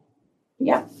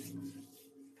 Yep.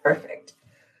 Perfect.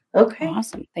 Okay.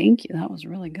 Awesome. Thank you. That was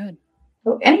really good.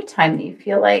 So anytime that you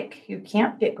feel like you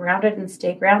can't get grounded and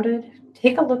stay grounded,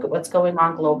 take a look at what's going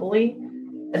on globally.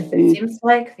 And if it seems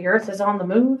like the earth is on the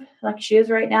move, like she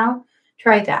is right now,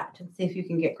 try that and see if you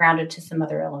can get grounded to some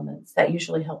other elements. That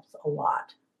usually helps a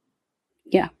lot.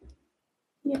 Yeah.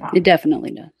 Yeah. It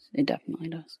definitely does. It definitely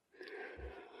does.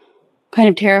 Kind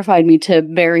of terrified me to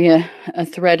bury a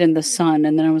thread in the sun.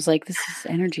 And then I was like, this is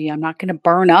energy. I'm not going to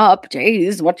burn up.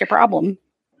 Jeez, what's your problem?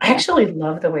 I actually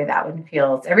love the way that one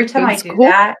feels. Every time I It's do cool.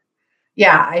 that,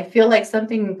 yeah, I feel like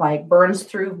something like burns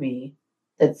through me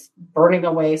that's burning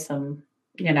away some,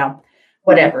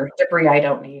 whatever debris I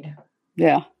don't need.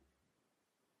 Yeah.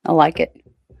 I like it.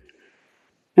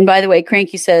 And by the way,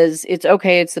 Cranky says, it's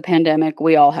okay. It's the pandemic.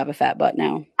 We all have a fat butt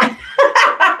now.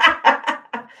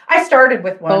 I started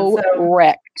with one.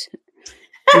 Correct.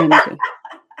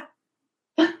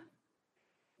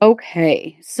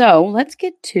 Okay. So let's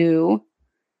get to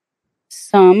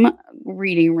some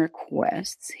reading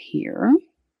requests here.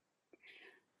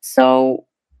 So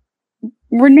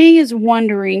Renee is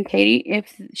wondering, Katie,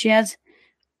 if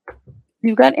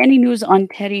you've got any news on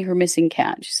Teddy, her missing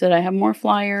cat. She said, I have more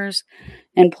flyers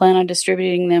and plan on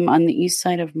distributing them on the east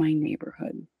side of my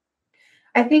neighborhood.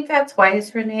 I think that's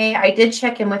wise, Renee. I did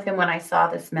check in with him when I saw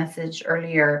this message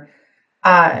earlier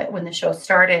when the show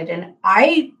started, and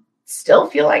I still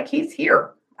feel like he's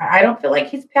here. I don't feel like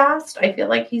he's passed. I feel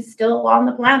like he's still on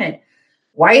the planet.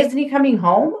 Why isn't he coming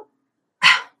home?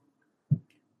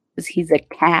 Because he's a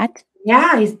cat?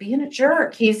 Yeah, he's being a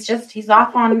jerk. He's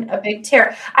off on a big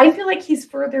tear. I feel like he's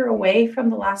further away from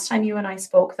the last time you and I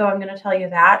spoke, though. I'm going to tell you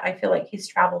that. I feel like he's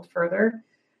traveled further.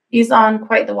 He's on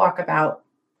quite the walkabout.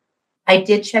 I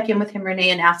did check in with him, Renee,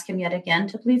 and ask him yet again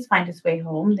to please find his way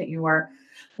home, that you are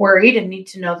worried and need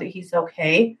to know that he's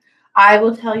okay. I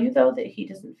will tell you, though, that he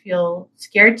doesn't feel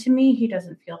scared to me. He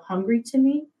doesn't feel hungry to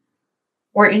me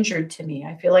or injured to me.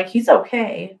 I feel like he's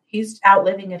okay. He's out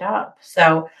living it up.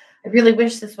 So I really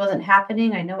wish this wasn't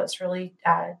happening. I know it's really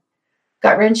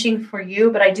gut-wrenching for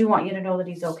you, but I do want you to know that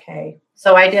he's okay.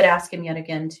 So I did ask him yet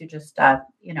again to just,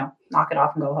 knock it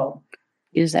off and go home.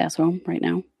 He is at home right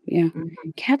now. Yeah.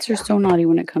 Mm-hmm. Cats are so naughty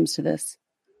when it comes to this.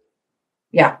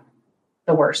 Yeah.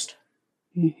 The worst.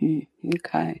 Mm-hmm.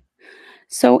 Okay.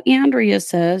 So Andrea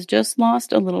says, just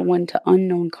lost a little one to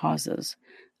unknown causes,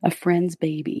 a friend's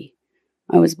baby.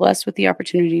 I was blessed with the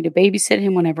opportunity to babysit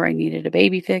him whenever I needed a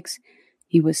baby fix.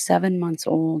 He was 7 months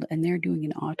old, and they're doing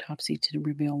an autopsy to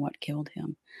reveal what killed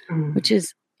him, which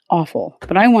is awful.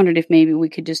 But I wondered if maybe we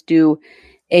could just do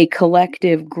a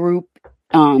collective group,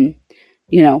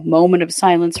 moment of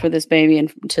silence for this baby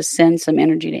and to send some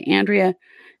energy to Andrea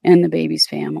and the baby's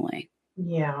family.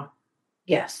 Yeah.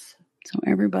 Yes. So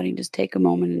everybody just take a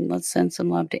moment and let's send some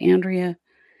love to Andrea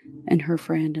and her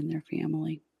friend and their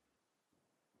family.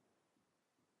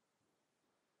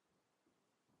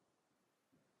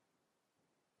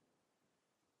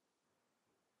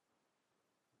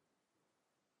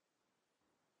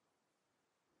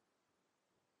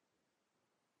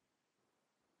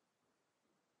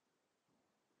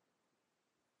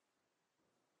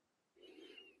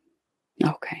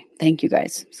 Okay. Thank you,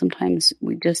 guys. Sometimes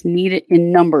we just need it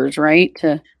in numbers, right?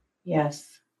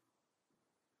 Yes.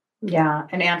 Yeah.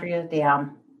 And Andrea,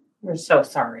 damn, we're so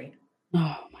sorry.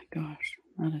 Oh my gosh.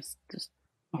 That is just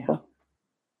awful.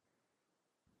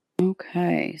 Yeah.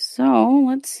 Okay. So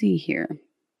let's see here.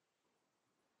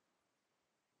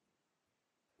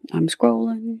 I'm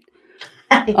scrolling.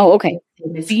 Oh, okay.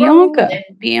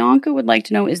 Bianca would like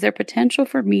to know, is there potential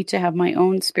for me to have my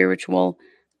own spiritual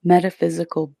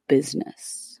metaphysical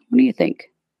business? What do you think?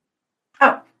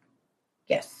 Oh,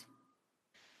 yes.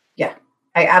 Yeah,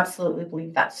 I absolutely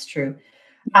believe that's true.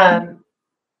 I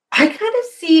kind of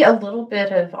see a little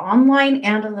bit of online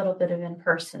and a little bit of in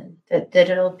person, that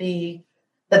it'll be,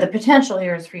 that the potential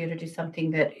here is for you to do something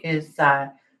that is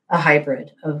a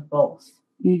hybrid of both.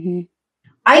 Mm-hmm.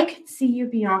 I could see you,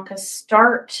 Bianca,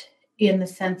 start in the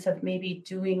sense of maybe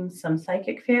doing some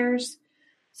psychic fairs,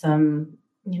 some,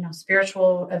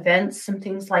 spiritual events, some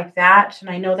things like that. And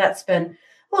I know that's been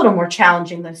a little more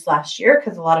challenging this last year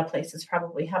because a lot of places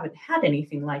probably haven't had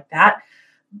anything like that.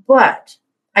 But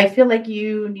I feel like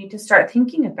you need to start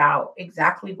thinking about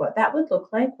exactly what that would look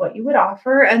like, what you would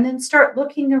offer, and then start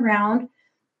looking around,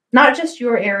 not just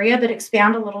your area, but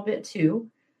expand a little bit too.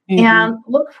 Mm-hmm. And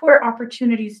look for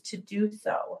opportunities to do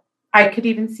so. I could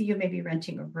even see you maybe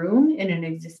renting a room in an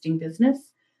existing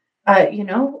business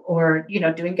or,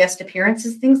 doing guest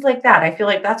appearances, things like that. I feel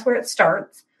like that's where it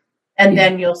starts. And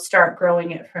then you'll start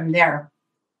growing it from there.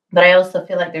 But I also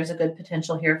feel like there's a good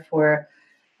potential here for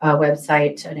a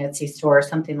website, an Etsy store, or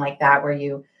something like that, where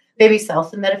you maybe sell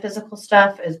some metaphysical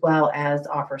stuff as well as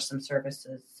offer some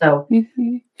services. So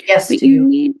yes, but to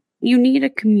you. you need a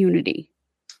community.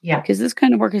 Yeah. Because this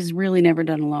kind of work is really never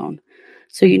done alone.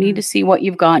 So you need to see what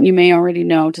you've got. And you may already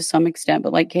know to some extent,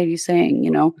 but like Katie's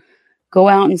saying, go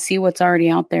out and see what's already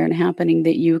out there and happening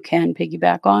that you can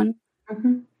piggyback on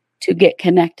to get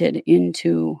connected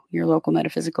into your local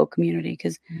metaphysical community.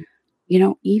 Because,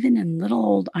 even in little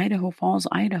old Idaho Falls,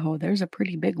 Idaho, there's a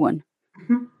pretty big one.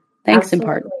 Thanks in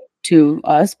part to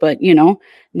us, but,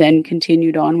 then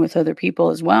continued on with other people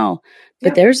as well.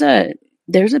 But there's a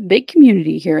big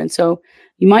community here. And so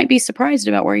you might be surprised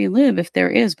about where you live if there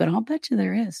is, but I'll bet you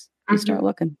there is. You start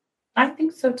looking. I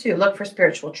think so too. Look for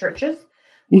spiritual churches,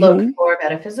 look for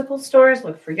metaphysical stores,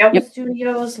 look for yoga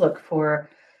studios, look for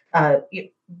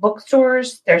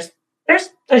bookstores. There's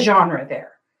a genre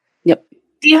there. Yep.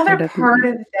 The other part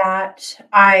of that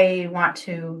I want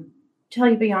to tell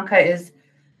you, Bianca, is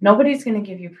nobody's going to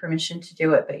give you permission to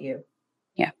do it but you.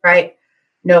 Yeah. Right?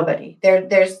 Nobody.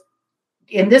 There's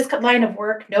in this line of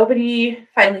work, nobody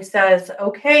finally says,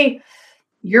 okay,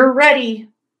 you're ready.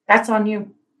 That's on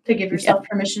you to give yourself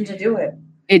permission to do it.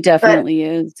 It definitely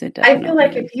is. I feel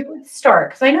like if you would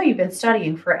start, because I know you've been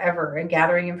studying forever and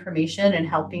gathering information and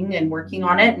helping and working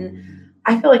on it. And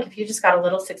I feel like if you just got a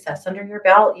little success under your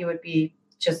belt, you would be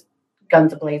just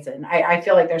guns a-blazing. I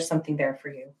feel like there's something there for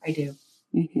you. I do.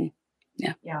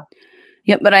 Yeah. Yeah.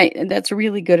 Yeah. But that's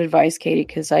really good advice, Katie,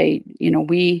 because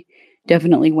we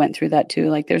definitely went through that too.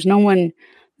 Like there's no one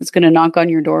that's going to knock on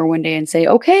your door one day and say,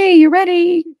 okay, you're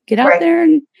ready. Get out there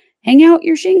and hang out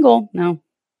your shingle. No.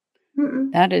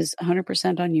 That is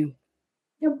 100% on you.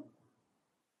 Yep.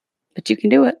 But you can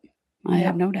do it. I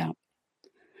have no doubt.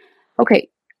 Okay.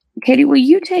 Katie, will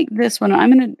you take this one?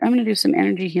 I'm gonna do some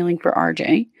energy healing for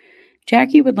RJ.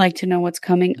 Jackie would like to know what's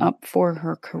coming up for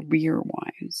her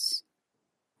career-wise.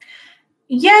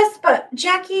 Yes, but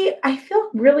Jackie, I feel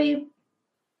really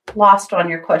lost on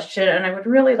your question, and I would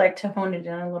really like to hone it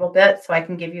in a little bit so I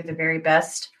can give you the very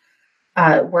best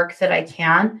work that I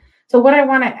can. So what I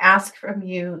want to ask from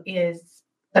you is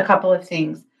a couple of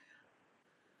things.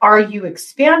 Are you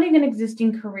expanding an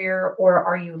existing career or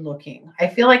are you looking? I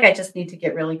feel like I just need to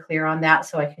get really clear on that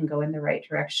so I can go in the right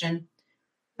direction.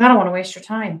 I don't want to waste your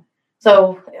time.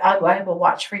 So I will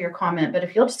watch for your comment, but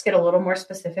if you'll just get a little more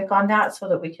specific on that so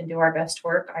that we can do our best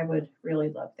work, I would really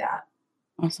love that.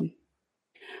 Awesome.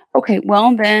 Okay,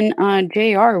 well then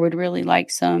JR would really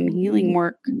like some healing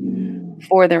work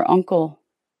for their uncle.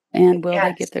 And will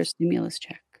they get their stimulus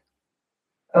check?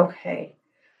 Okay.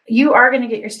 You are going to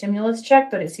get your stimulus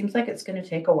check, but it seems like it's going to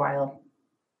take a while.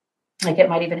 Like it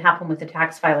might even happen with the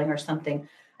tax filing or something.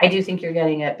 I do think you're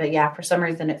getting it, but yeah, for some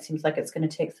reason it seems like it's going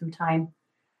to take some time.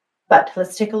 But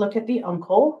let's take a look at the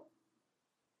uncle.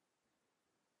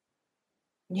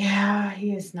 Yeah,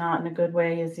 he is not in a good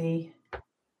way, is he?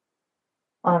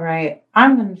 All right.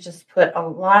 I'm going to just put a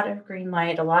lot of green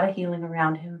light, a lot of healing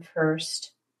around him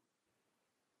first.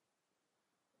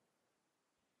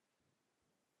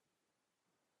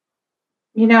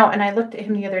 And I looked at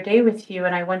him the other day with you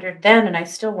and I wondered then, and I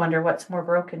still wonder what's more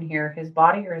broken here, his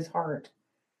body or his heart?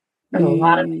 There's a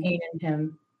lot of pain in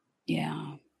him.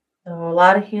 Yeah. So a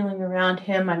lot of healing around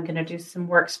him. I'm going to do some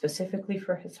work specifically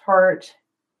for his heart.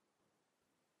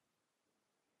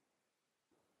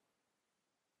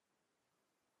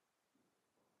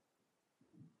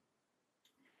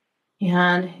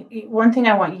 And one thing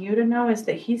I want you to know is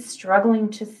that he's struggling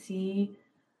to see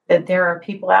that there are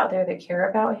people out there that care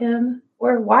about him,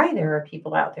 or why there are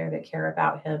people out there that care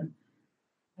about him.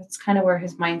 That's kind of where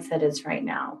his mindset is right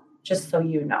now, just so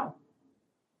you know.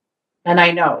 And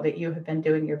I know that you have been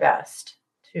doing your best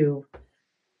to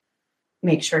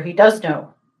make sure he does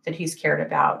know that he's cared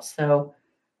about. So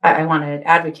I want to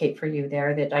advocate for you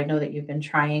there, that I know that you've been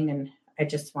trying, and I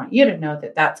just want you to know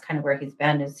that that's kind of where he's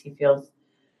been, is he feels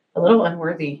a little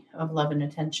unworthy of love and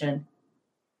attention.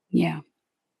 Yeah.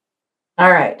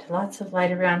 All right. Lots of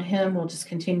light around him. We'll just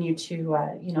continue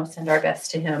to, send our best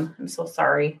to him. I'm so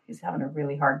sorry. He's having a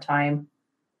really hard time.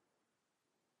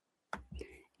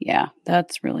 Yeah,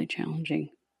 that's really challenging.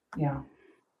 Yeah.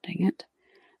 Dang it.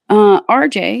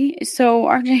 RJ, so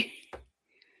RJ,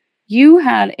 you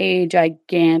had a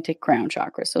gigantic crown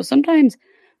chakra. So sometimes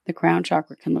the crown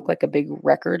chakra can look like a big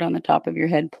record on the top of your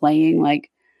head playing like,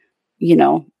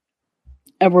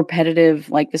 a repetitive,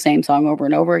 like the same song over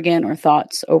and over again, or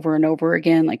thoughts over and over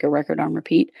again, like a record on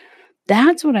repeat.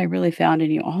 That's what I really found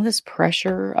in you, all this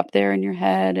pressure up there in your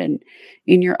head and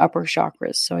in your upper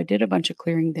chakras. So I did a bunch of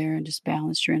clearing there and just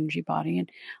balanced your energy body. And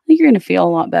I think you're going to feel a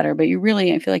lot better, but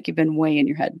I feel like you've been way in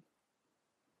your head.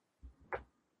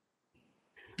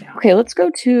 Yeah. Okay, let's go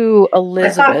to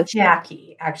Elizabeth. I got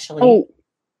Jackie, actually. Oh,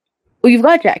 you've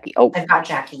got Jackie. Oh, I got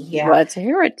Jackie. Yeah. Let's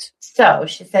hear it. So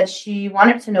she said she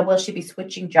wanted to know, will she be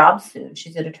switching jobs soon?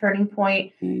 She's at a turning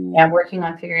point and working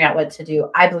on figuring out what to do.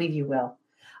 I believe you will.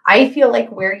 I feel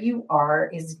like where you are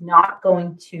is not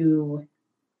going to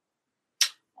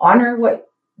honor what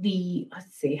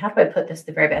let's see, how do I put this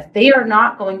the very best? They are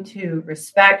not going to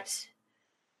respect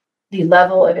the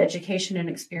level of education and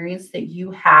experience that you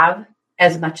have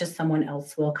as much as someone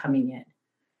else will coming in.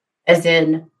 As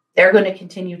in, they're going to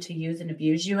continue to use and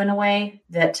abuse you in a way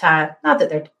that, not that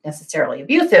they're necessarily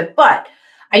abusive, but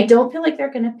I don't feel like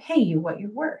they're going to pay you what you're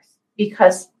worth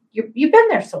because you've been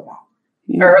there so long,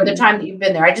 or the time that you've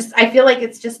been there. I feel like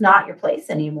it's just not your place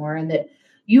anymore, and that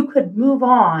you could move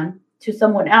on to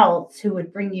someone else who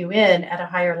would bring you in at a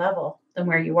higher level than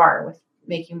where you are, with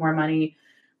making more money,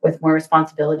 with more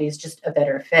responsibilities, just a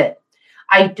better fit.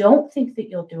 I don't think that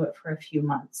you'll do it for a few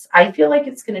months. I feel like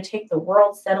it's going to take the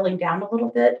world settling down a little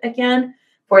bit again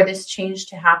for this change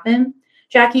to happen.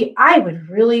 Jackie, I would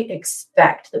really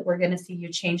expect that we're going to see you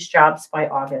change jobs by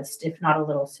August, if not a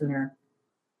little sooner,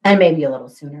 and maybe a little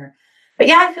sooner. But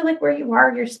yeah, I feel like where you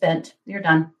are, you're spent. You're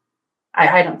done.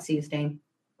 I don't see you staying.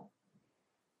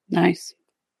 Nice.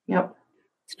 Yep.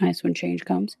 It's nice when change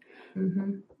comes.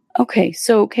 Mm-hmm. Okay,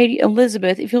 so Katie,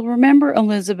 Elizabeth, if you'll remember,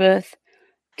 Elizabeth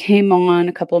came on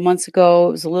a couple of months ago.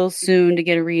 It was a little soon to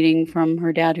get a reading from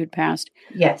her dad who'd passed.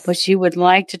 Yes. But she would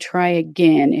like to try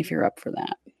again if you're up for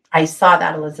that. I saw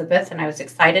that, Elizabeth, and I was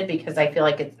excited because I feel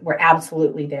like we're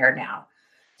absolutely there now.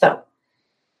 So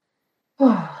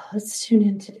let's tune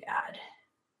into Dad.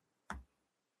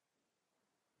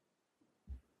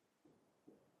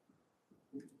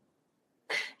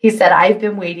 He said, I've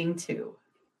been waiting too.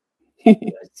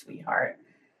 Sweetheart.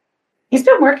 He's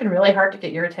been working really hard to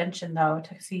get your attention, though,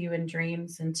 to see you in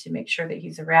dreams and to make sure that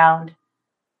he's around.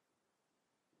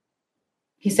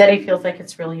 He said he feels like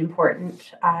it's really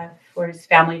important for his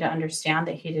family to understand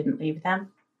that he didn't leave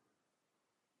them.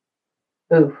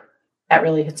 Ooh, that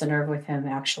really hits a nerve with him,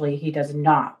 actually. He does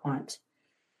not want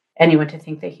anyone to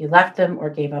think that he left them or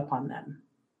gave up on them.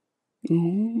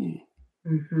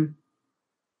 Mm-hmm.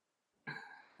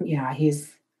 Yeah,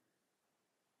 he's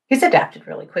adapted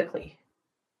really quickly.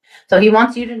 So he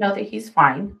wants you to know that he's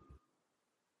fine.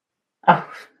 Oh,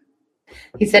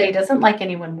 he said he doesn't like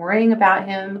anyone worrying about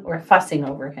him or fussing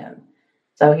over him.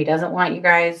 So he doesn't want you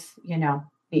guys,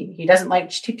 he doesn't like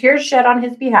tears shed on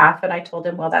his behalf. And I told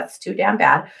him, well, that's too damn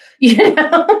bad,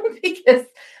 because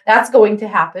that's going to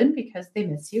happen because they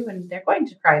miss you and they're going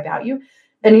to cry about you.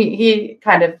 And he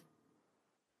kind of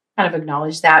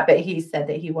acknowledged that, but he said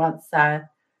that he wants,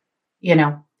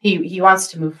 he wants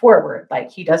to move forward.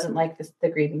 Like he doesn't like the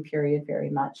grieving period very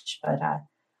much, but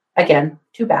again,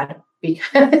 too bad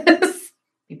because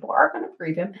people are going to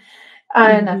grieve him,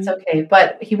 and that's okay.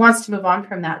 But he wants to move on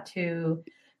from that to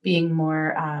being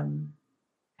more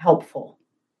helpful.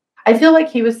 I feel like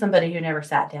he was somebody who never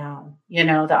sat down,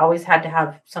 that always had to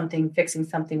have something, fixing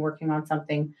something, working on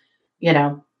something.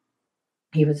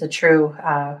 He was a true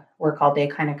work all day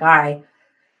kind of guy,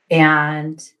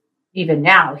 and even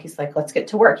now, he's like, let's get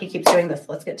to work. He keeps doing this.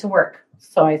 Let's get to work.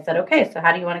 So I said, okay, so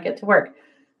how do you want to get to work?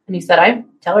 And he said, I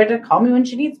tell her to call me when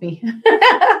she needs me.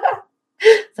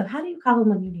 So how do you call him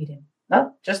when you need him?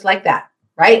 Well, just like that,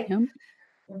 right? Yep.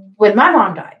 When my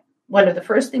mom died, one of the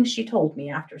first things she told me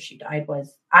after she died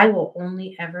was, I will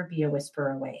only ever be a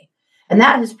whisper away. And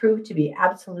that has proved to be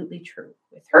absolutely true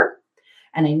with her.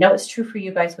 And I know it's true for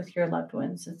you guys with your loved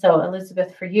ones. And so,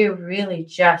 Elizabeth, for you, really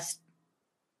just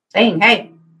saying,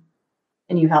 hey,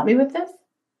 can you help me with this?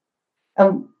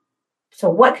 So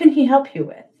what can he help you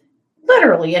with?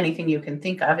 Literally anything you can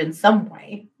think of in some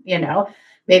way,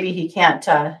 maybe he can't,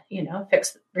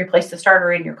 replace the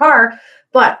starter in your car,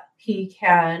 but he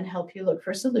can help you look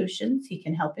for solutions. He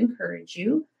can help encourage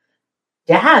you.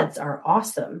 Dads are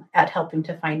awesome at helping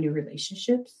to find new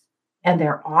relationships, and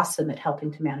they're awesome at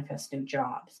helping to manifest new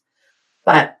jobs.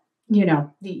 But, you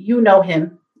know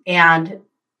him.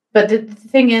 But the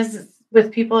thing is,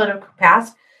 with people that have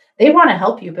passed, they want to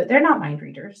help you, but they're not mind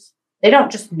readers. They don't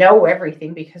just know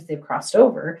everything because they've crossed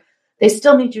over. They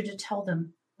still need you to tell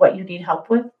them what you need help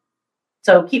with.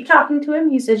 So keep talking to him.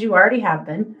 He says you already have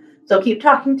been. So keep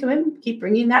talking to him. Keep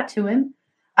bringing that to him.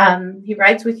 He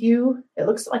rides with you. It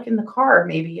looks like in the car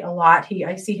maybe a lot.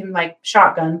 I see him like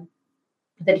shotgun,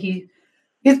 that he's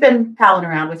been palling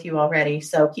around with you already.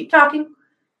 So keep talking.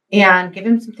 and give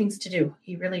him some things to do.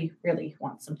 He really, really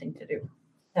wants something to do.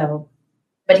 So,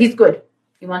 but he's good.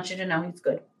 He wants you to know he's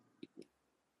good.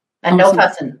 And Awesome. no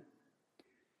fussing.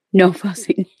 No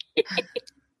fussing.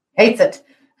 Hates it.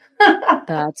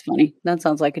 That's funny. That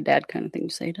sounds like a dad kind of thing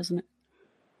to say, doesn't it?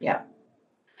 Yeah.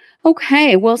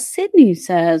 Okay. Well, Sydney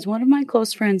says, one of my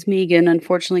close friends, Megan,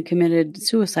 unfortunately committed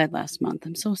suicide last month.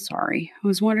 I'm so sorry. I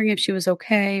was wondering if she was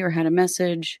okay or had a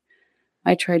message.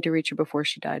 I tried to reach her before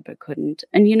she died, but couldn't.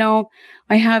 And,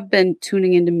 I have been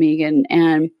tuning into Megan.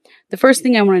 And the first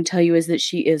thing I want to tell you is that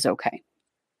she is okay.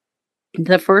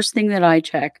 The first thing that I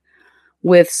check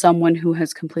with someone who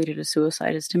has completed a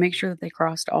suicide is to make sure that they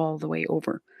crossed all the way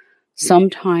over.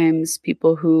 Sometimes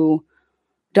people who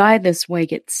die this way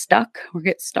get stuck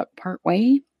part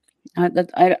way. I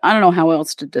don't know how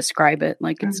else to describe it.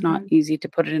 Like, it's not easy to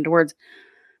put it into words.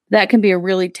 That can be a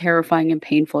really terrifying and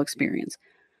painful experience.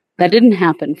 That didn't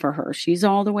happen for her. She's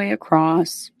all the way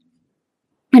across,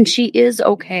 and she is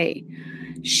okay.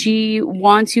 She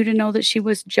wants you to know that she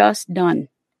was just done.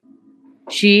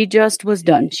 She just was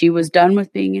done. She was done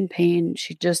with being in pain.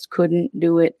 She just couldn't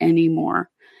do it anymore.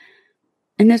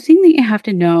 And the thing that you have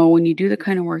to know when you do the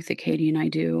kind of work that Katie and I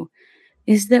do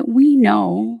is that we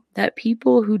know that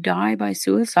people who die by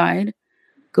suicide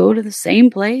go to the same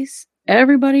place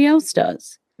everybody else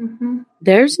does.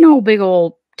 There's no big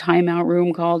old timeout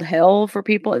room called hell for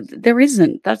people. There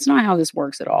isn't. That's not how this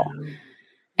works at all.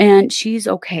 And she's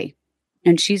okay.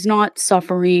 And she's not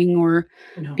suffering or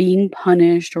being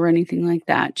punished or anything like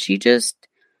that.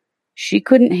 She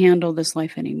couldn't handle this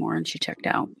life anymore and she checked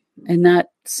out. And that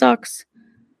sucks.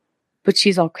 But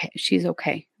she's okay. She's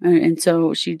okay. And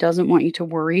so she doesn't want you to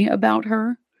worry about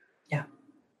her. Yeah.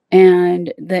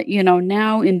 And that,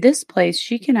 now in this place,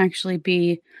 she can actually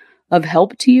be of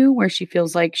help to you where she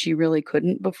feels like she really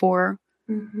couldn't before.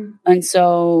 And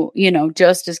so,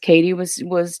 just as Katie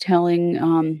was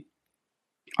telling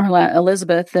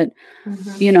Elizabeth that,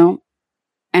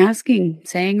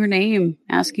 saying her name,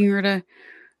 asking her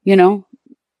to,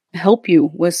 help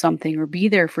you with something or be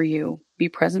there for you, be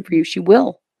present for you. She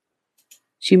will.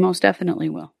 She most definitely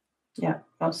will. Yeah,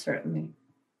 most certainly.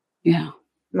 Yeah.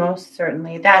 Most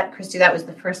certainly. That, Christy, that was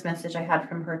the first message I had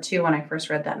from her too. When I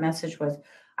first read that message was,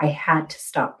 I had to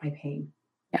stop my pain.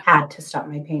 Yeah. Had to stop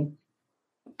my pain.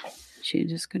 She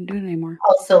just couldn't do it anymore.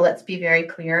 Also, let's be very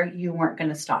clear. You weren't going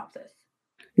to stop this.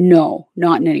 No,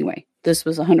 not in any way. This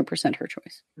was 100% her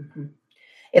choice.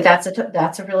 If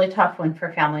that's a really tough one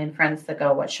for family and friends that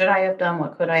go, what should I have done?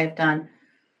 What could I have done?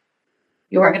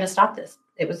 You weren't going to stop this.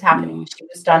 It was happening. No. She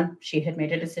was done. She had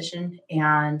made a decision.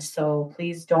 And so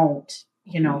please don't,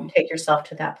 take yourself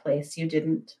to that place. You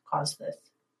didn't cause this.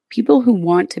 People who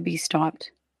want to be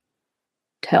stopped,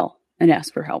 tell and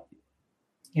ask for help.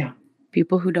 Yeah.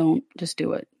 People who don't, just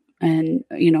do it. And,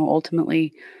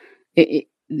 ultimately, it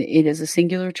is a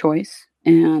singular choice.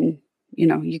 And,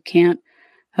 you can't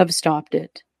have stopped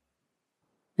it.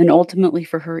 And ultimately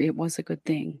for her, it was a good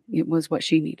thing. It was what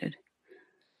she needed.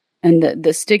 And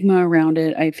the stigma around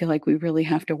it, I feel like we really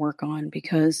have to work on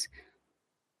because,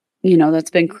 that's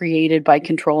been created by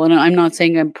control. And I'm not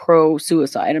saying I'm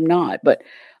pro-suicide. I'm not. But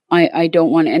I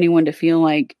don't want anyone to feel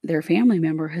like their family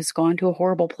member has gone to a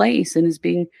horrible place and is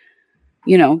being,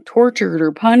 tortured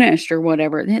or punished or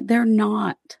whatever. They're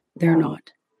not. They're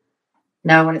not.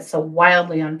 No, and it's so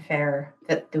wildly unfair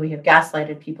that we have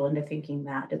gaslighted people into thinking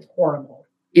that. It's horrible.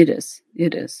 It is.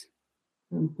 It is.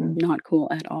 Not cool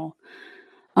at all.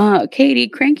 Katie,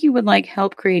 Cranky would like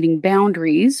help creating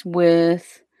boundaries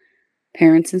with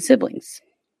parents and siblings.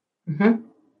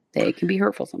 They can be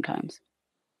hurtful sometimes.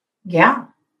 Yeah.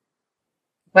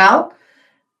 Well,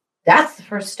 that's the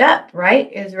first step,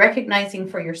 right? Is recognizing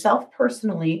for yourself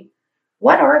personally,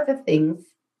 what are the things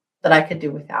that I could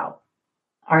do without?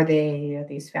 Are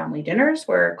these family dinners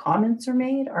where comments are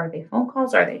made? Are they phone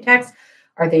calls? Are they texts?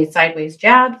 Are they sideways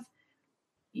jabs?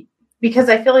 Because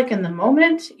I feel like in the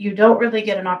moment, you don't really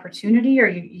get an opportunity or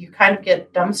you kind of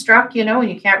get dumbstruck, and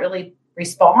you can't really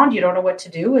respond. You don't know what to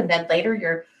do. And then later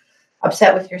you're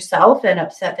upset with yourself and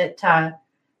upset that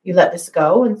you let this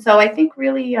go. And so I think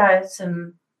really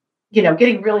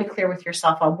getting really clear with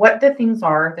yourself on what the things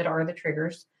are that are the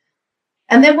triggers.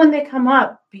 And then when they come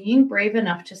up, being brave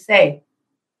enough to say,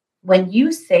 when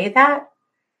you say that,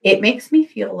 it makes me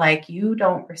feel like you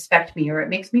don't respect me, or it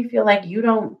makes me feel like you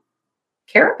don't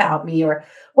care about me, or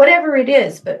whatever it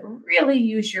is, but really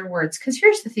use your words. Because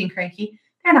here's the thing, Cranky,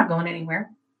 they're not going anywhere.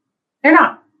 They're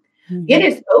not. It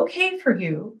is okay for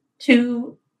you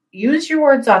to use your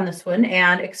words on this one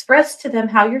and express to them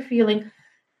how you're feeling.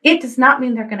 It does not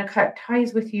mean they're going to cut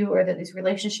ties with you or that these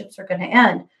relationships are going to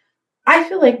end. I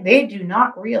feel like they do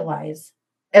not realize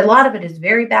a lot of it is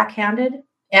very backhanded.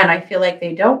 And I feel like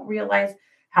they don't realize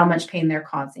how much pain they're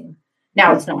causing.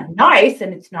 Now, it's not nice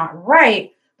and it's not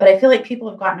right, but I feel like people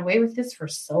have gotten away with this for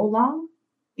so long,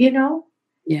 you know?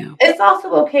 Yeah. It's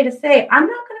also okay to say, I'm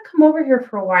not going to come over here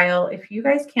for a while if you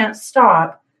guys can't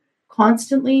stop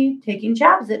constantly taking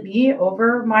jabs at me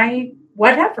over my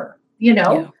whatever,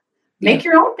 Yeah. Make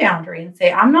your own boundary and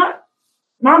say,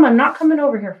 Mom, I'm not coming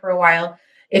over here for a while.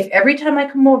 If every time I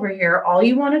come over here, all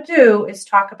you want to do is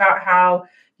talk about how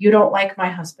you don't like my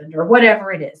husband or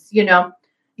whatever it is, Yeah.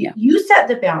 You set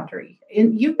the boundary,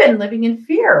 and you've been living in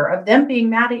fear of them being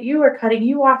mad at you or cutting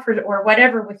you off or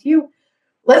whatever with you.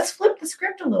 Let's flip the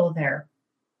script a little there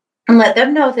and let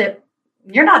them know that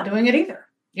you're not doing it either.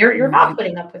 You're not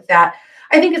putting up with that.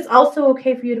 I think it's also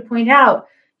okay for you to point out,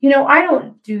 I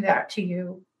don't do that to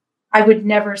you. I would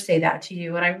never say that to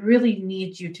you. And I really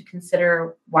need you to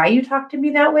consider why you talk to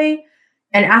me that way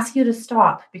and ask you to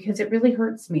stop because it really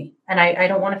hurts me. And I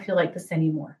don't want to feel like this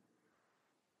anymore.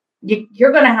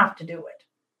 You're going to have to do it.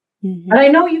 Mm-hmm. But I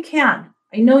know you can.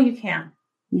 I know you can.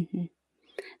 Mm-hmm.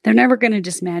 They're never going to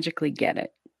just magically get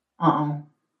it.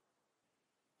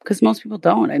 Because most people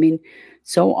don't. I mean,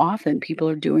 so often people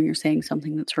are doing or saying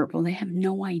something that's hurtful. They have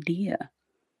no idea,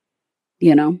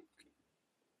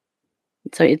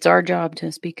 So it's our job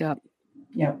to speak up.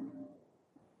 Yep.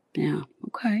 Yeah.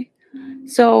 Okay.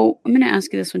 So I'm going to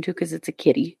ask you this one too, because it's a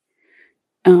kitty.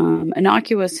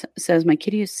 Innocuous says, my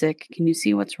kitty is sick. Can you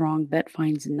see what's wrong? Vet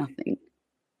finds nothing.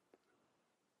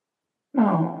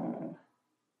 Oh.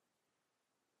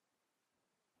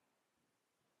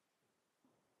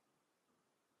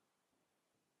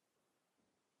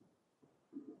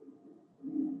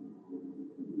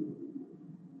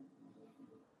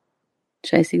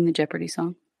 Should I sing the Jeopardy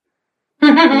song?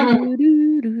 Okay.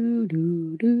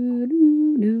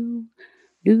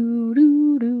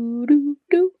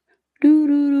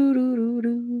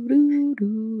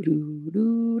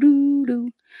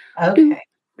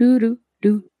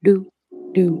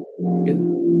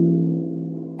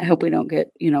 I hope we don't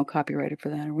get, copyrighted for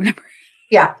that or whatever.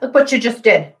 Yeah, look what you just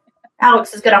did.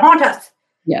 Alex is going to haunt us.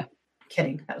 Yeah.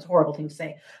 Kidding. That was a horrible thing to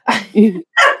say.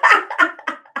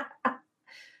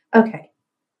 Okay.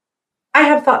 I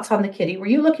have thoughts on the kitty. Were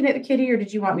you looking at the kitty or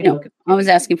did you want me to look at the kitty? I was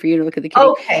asking for you to look at the kitty.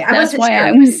 Okay. That's why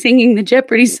I was singing the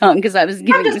Jeopardy song because I was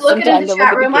giving you some time to look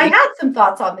at the kitty. I had some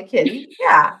thoughts on the kitty.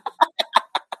 Yeah.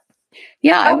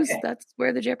 Yeah, that's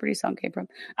where the Jeopardy song came from.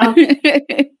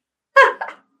 Okay.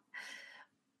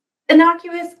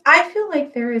 Innocuous, I feel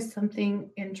like there is something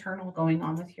internal going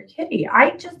on with your kitty.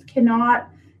 I just cannot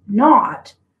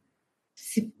not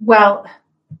see. Well,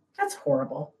 that's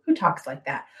horrible. Who talks like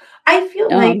that? I feel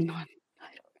like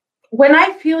when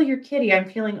I feel your kitty, I'm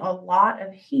feeling a lot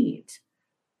of heat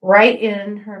right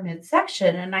in her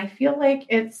midsection. And I feel like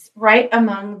it's right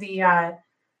among the,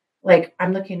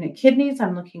 I'm looking at kidneys,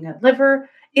 I'm looking at liver.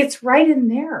 It's right in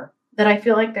there that I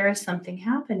feel like there is something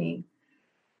happening.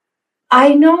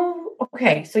 I know.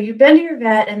 Okay, so you've been to your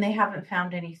vet and they haven't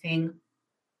found anything.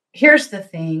 Here's the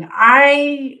thing.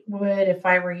 I would, if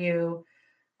I were you,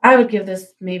 I would give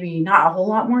this maybe not a whole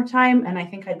lot more time. And I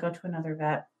think I'd go to another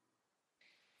vet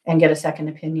and get a second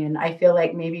opinion. I feel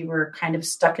like maybe we're kind of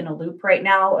stuck in a loop right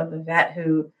now of a vet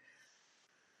who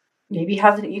maybe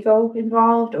has an ego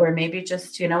involved or maybe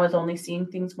just, is only seeing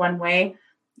things one way.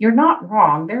 You're not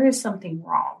wrong. There is something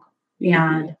wrong. Mm-hmm.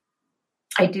 And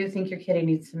I do think your kitty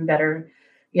needs some better,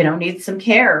 needs some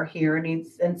care here.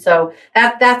 And so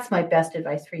that's my best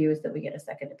advice for you is that we get a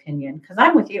second opinion because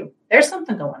I'm with you. There's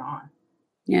something going on.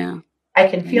 Yeah. I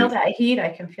can feel that heat. I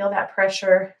can feel that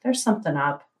pressure. There's something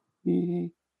up. Mm-hmm.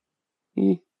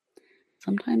 Mm-hmm.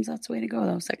 Sometimes that's the way to go,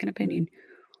 though. Second opinion.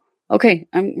 Okay.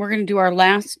 We're going to do our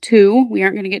last two. We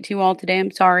aren't going to get to you all today.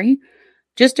 I'm sorry.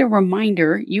 Just a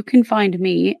reminder, you can find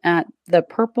me at the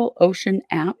Purple Ocean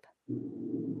app.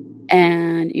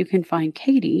 And you can find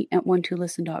Katie at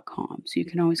one2listen.com. So you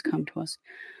can always come to us.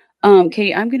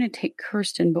 Katie, I'm going to take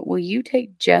Kirsten, but will you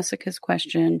take Jessica's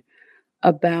question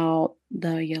about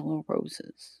the yellow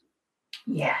roses?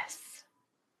 Yes.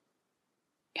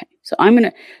 Okay. So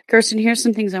Kirsten, here's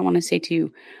some things I want to say to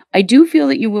you. I do feel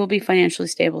that you will be financially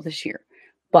stable this year,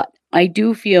 but I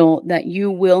do feel that you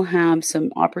will have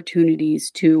some opportunities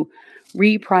to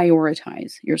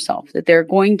reprioritize yourself, that there are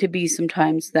going to be some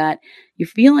times that you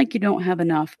feel like you don't have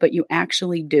enough, but you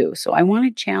actually do. So I want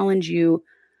to challenge you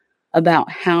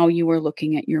about how you are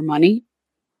looking at your money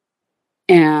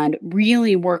and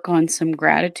really work on some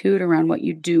gratitude around what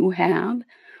you do have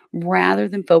rather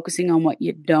than focusing on what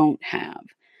you don't have.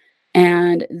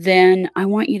 And then I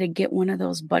want you to get one of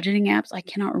those budgeting apps. I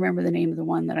cannot remember the name of the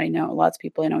one that I know. Lots of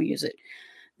people I know use it.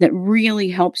 that really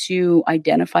helps you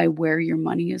identify where your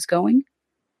money is going,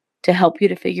 to help you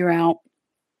to figure out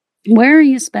where are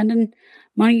you spending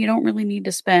money you don't really need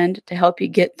to spend, to help you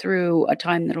get through a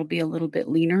time that'll be a little bit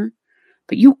leaner.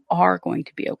 But you are going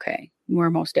to be okay. You are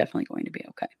most definitely going to be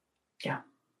okay. Yeah.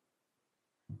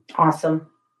 Awesome.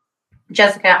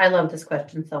 Jessica, I love this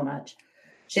question so much.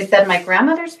 She said, my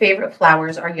grandmother's favorite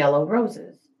flowers are yellow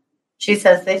roses. She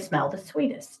says they smell the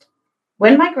sweetest.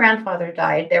 When my grandfather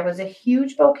died, there was a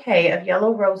huge bouquet of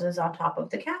yellow roses on top of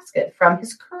the casket from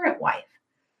his current wife.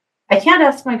 I can't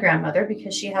ask my grandmother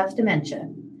because she has dementia,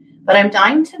 but I'm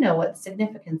dying to know what the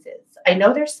significance is. I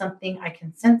know there's something, I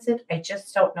can sense it, I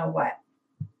just don't know what.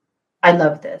 I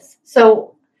love this.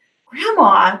 So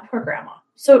grandma, poor grandma.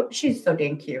 So she's so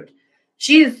dang cute.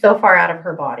 She's so far out of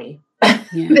her body that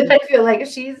I feel like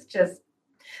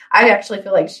I actually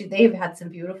feel like they've had some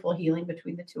beautiful healing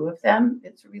between the two of them.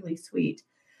 It's really sweet.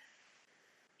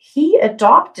 He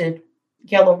adopted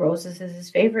yellow roses as his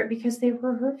favorite because they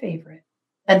were her favorite.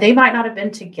 And they might not have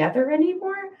been together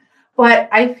anymore, but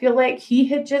I feel like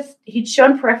he'd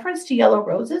shown preference to yellow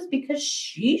roses because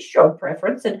she showed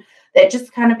preference, and that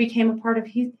just kind of became a part of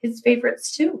his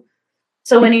favorites too.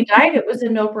 So when he died, it was a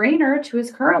no-brainer to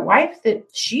his current wife that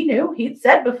she knew. He'd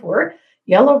said before,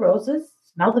 yellow roses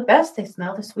smell the best. They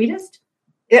smell the sweetest.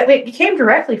 It came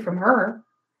directly from her.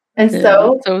 And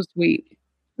so sweet.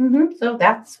 So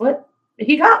that's what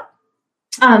he got.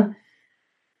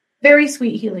 Very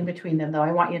sweet healing between them, though.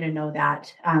 I want you to know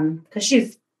that because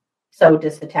she's so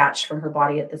disattached from her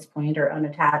body at this point, or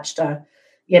unattached.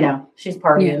 She's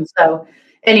partying. Yeah. So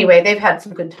anyway, they've had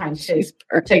some good times too.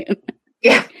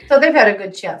 Yeah. So they've had a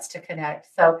good chance to connect.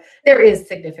 So there is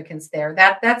significance there.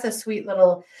 That's a sweet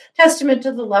little testament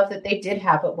to the love that they did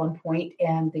have at one point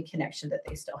and the connection that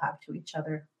they still have to each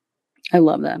other. I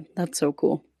love that. That's so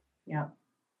cool. Yeah.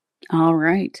 All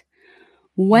right.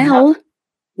 Well,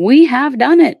 we have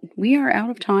done it. We are out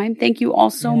of time. Thank you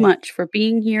all so much for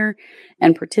being here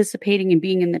and participating and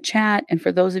being in the chat. And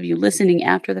for those of you listening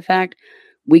after the fact,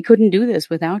 we couldn't do this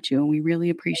without you. And we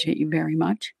really appreciate you very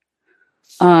much.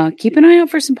 Keep an eye out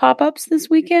for some pop-ups this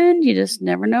weekend. You just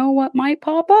never know what might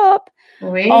pop up.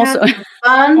 We also have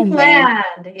fun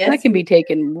planned. Yes, that can be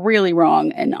taken really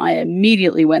wrong. And I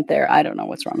immediately went there. I don't know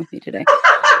what's wrong with me today.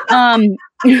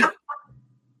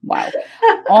 Wow.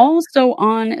 Also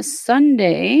on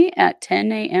Sunday at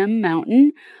 10 a.m.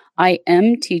 Mountain, I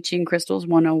am teaching Crystals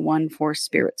 101 for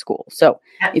Spirit School. So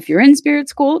if you're in Spirit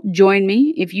School, join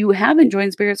me. If you haven't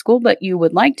joined Spirit School, but you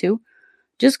would like to,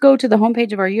 just go to the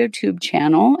homepage of our YouTube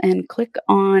channel and click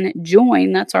on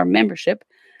join. That's our membership,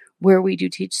 where we do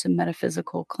teach some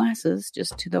metaphysical classes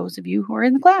just to those of you who are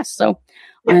in the class. So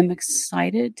I'm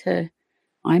excited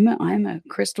I'm a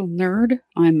crystal nerd.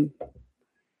 I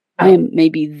am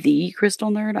maybe the crystal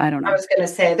nerd. I don't know. I was going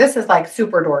to say, this is like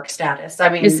super dork status. I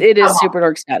mean, it is super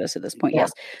dork status at this point. Yeah.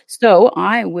 Yes. So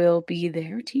I will be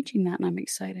there teaching that, and I'm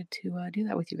excited to do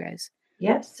that with you guys.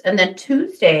 Yes. And then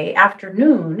Tuesday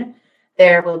afternoon,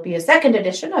 there will be a second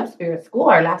edition of Spirit School,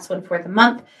 our last one for the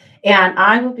month. And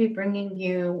I will be bringing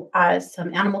you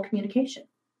some animal communication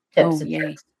tips. And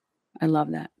tricks. I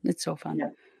love that. It's so fun. Yeah.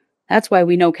 That's why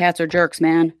we know cats are jerks,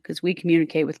 man, because we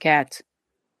communicate with cats.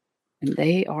 And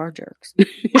they are jerks.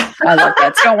 I love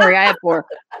cats. Don't worry, I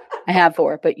have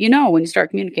four. But when you start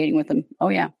communicating with them, oh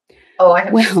yeah. Oh, I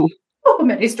have so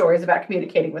many stories about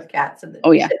communicating with cats and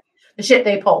the shit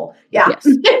they pull. Yeah. Yes.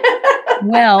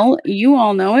 Well, you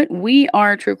all know it. We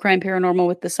are True Crime Paranormal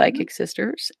with the Psychic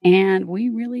Sisters, and we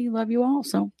really love you all.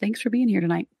 So thanks for being here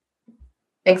tonight.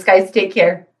 Thanks, guys. Take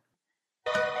care.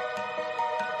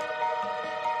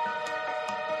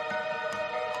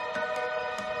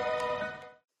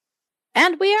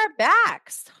 And we are back.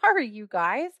 Sorry, you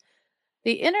guys.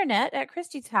 The internet at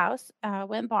Christy's house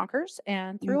went bonkers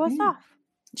and threw us off.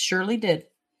 It surely did.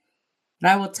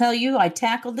 But I will tell you, I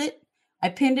tackled it. I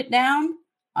pinned it down.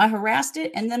 I harassed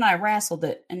it, and then I wrestled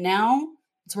it. And now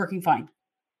it's working fine.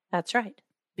 That's right.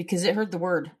 Because it heard the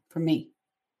word from me.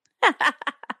 I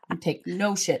take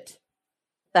no shit.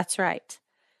 That's right.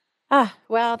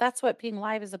 Well, that's what being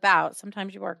live is about.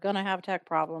 Sometimes you are going to have tech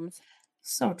problems.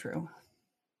 So true.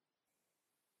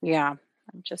 Yeah,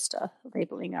 I'm just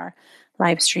labeling our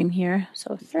live stream here.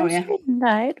 So Thursday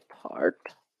night part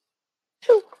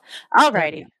 2. All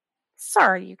righty.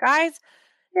 Sorry, you guys.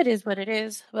 It is what it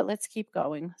is, but let's keep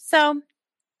going. So,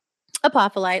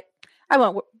 Apophyllite. I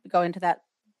won't go into that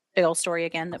big old story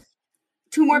again.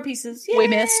 2 more pieces. We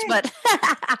missed, but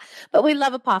but we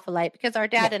love Apophyllite because our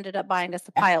dad ended up buying us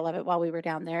a pile of it while we were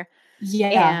down there.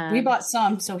 Yeah, we bought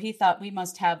some, so he thought we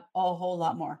must have a whole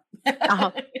lot more.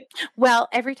 Well,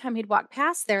 every time he'd walk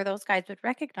past there, those guys would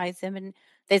recognize him and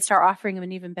they'd start offering him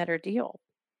an even better deal.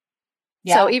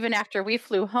 Yeah. So even after we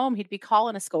flew home, he'd be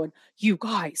calling us going, "You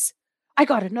guys, I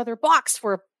got another box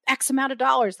for X amount of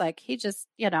dollars." Like he just,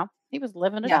 he was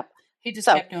living it up. He just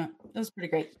kept doing it. It was pretty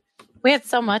great. We had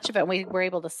so much of it. We were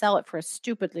able to sell it for a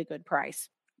stupidly good price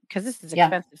because this is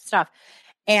expensive stuff.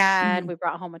 And we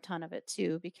brought home a ton of it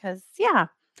too because our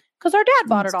dad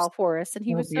bought it all for us and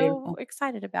he was so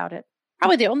excited about it.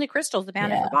 Probably the only crystals the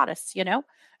man ever bought us, Yeah.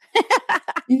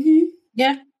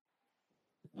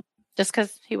 Just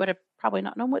because he would have probably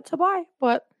not known what to buy.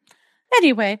 But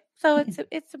anyway, so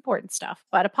it's important stuff.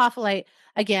 But apophyllite,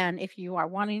 again, if you are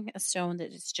wanting a stone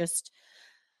that is just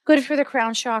good for the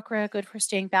crown chakra, good for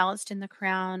staying balanced in the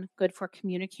crown, good for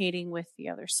communicating with the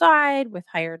other side, with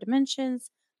higher dimensions,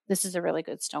 this is a really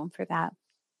good stone for that.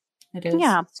 It is.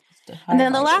 Yeah. And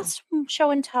then the last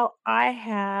show and tell I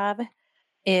have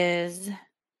is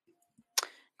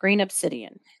green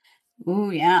obsidian.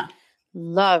 Ooh, yeah.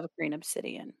 Love green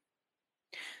obsidian.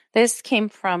 This came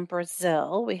from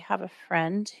Brazil. We have a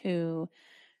friend who,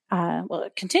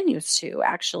 it continues to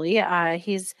actually.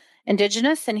 He's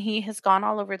indigenous and he has gone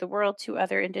all over the world to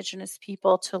other indigenous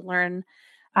people to learn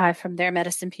from their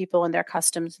medicine people and their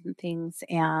customs and things.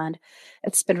 And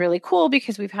it's been really cool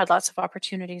because we've had lots of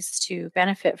opportunities to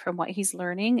benefit from what he's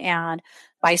learning and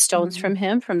buy stones from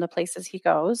him from the places he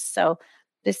goes. So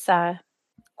this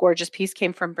gorgeous piece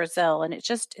came from Brazil and it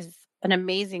just is an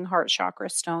amazing heart chakra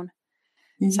stone.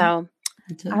 So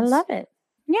I love it.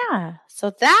 Yeah. So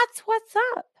that's what's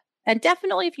up. And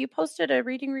definitely if you posted a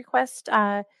reading request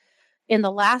in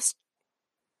the last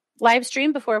live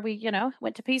stream before we,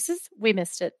 went to pieces, we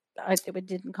missed it. It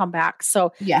didn't come back.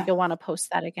 So you'll want to post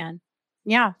that again.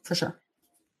 Yeah. For sure.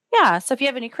 Yeah. So if you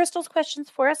have any crystals questions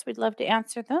for us, we'd love to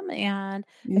answer them. And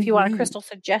if you want a crystal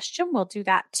suggestion, we'll do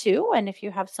that too. And if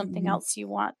you have something else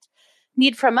you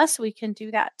need from us, we can do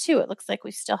that too. It looks like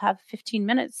we still have 15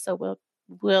 minutes. So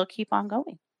we'll keep on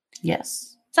going.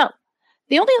 Yes. So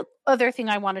the only other thing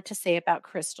I wanted to say about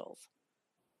crystals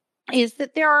is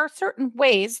that there are certain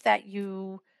ways that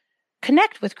you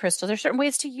connect with crystals. There are certain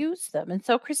ways to use them. And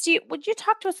so, Christy, would you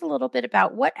talk to us a little bit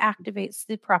about what activates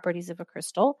the properties of a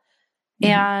crystal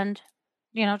and,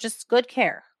 just good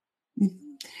care?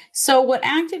 So what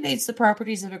activates the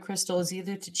properties of a crystal is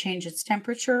either to change its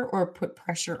temperature or put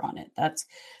pressure on it.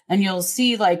 And you'll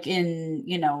see like in,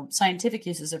 scientific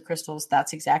uses of crystals,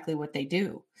 that's exactly what they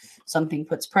do. Something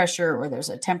puts pressure or there's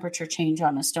a temperature change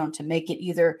on a stone to make it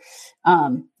either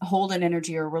hold an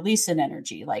energy or release an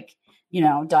energy, like,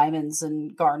 diamonds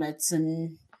and garnets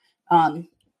and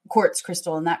quartz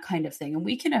crystal and that kind of thing. And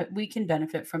we can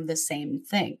benefit from the same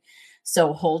thing.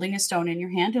 So holding a stone in your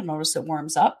hand, you'll notice it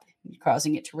warms up,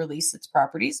 causing it to release its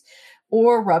properties,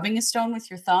 or rubbing a stone with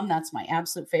your thumb. That's my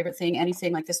absolute favorite thing.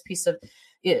 Anything like this piece of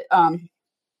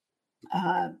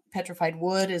petrified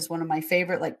wood is one of my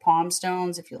favorite, like palm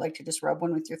stones. If you like to just rub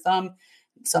one with your thumb,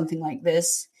 something like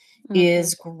this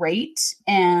is great.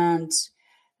 And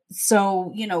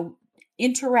so,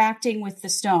 interacting with the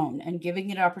stone and giving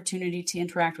it opportunity to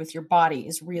interact with your body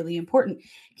is really important.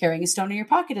 Carrying a stone in your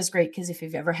pocket is great because if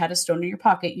you've ever had a stone in your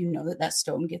pocket, you know that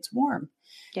stone gets warm.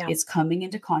 Yeah. It's coming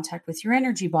into contact with your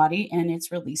energy body and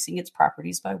it's releasing its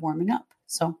properties by warming up.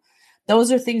 So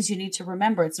those are things you need to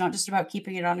remember. It's not just about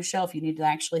keeping it on a shelf. You need to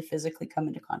actually physically come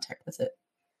into contact with it.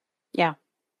 Yeah.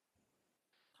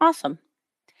 Awesome.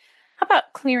 How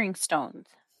about clearing stones?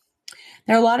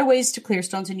 There are a lot of ways to clear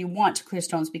stones, and you want to clear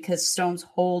stones because stones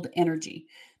hold energy.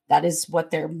 That is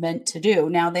what they're meant to do.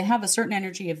 Now, they have a certain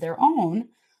energy of their own,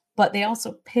 but they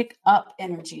also pick up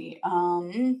energy.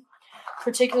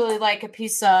 Particularly like a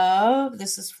piece of,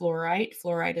 this is fluorite.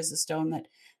 Fluorite is a stone that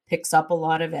picks up a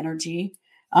lot of energy,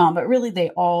 but really they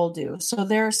all do. So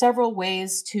there are several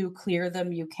ways to clear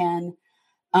them. You can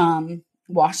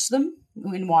wash them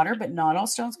in water, but not all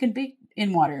stones can be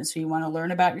in water. And so you want to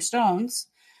learn about your stones.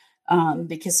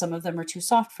 Because some of them are too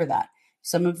soft for that.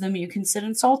 Some of them you can sit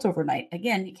in salt overnight.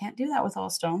 Again, you can't do that with all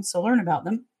stones, so learn about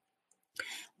them.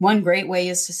 One great way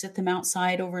is to sit them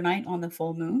outside overnight on the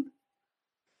full moon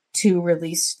to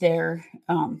release their,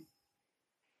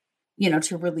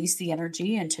 to release the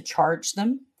energy and to charge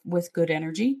them with good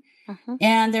energy.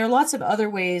 And there are lots of other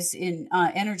ways in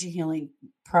energy healing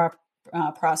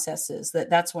processes.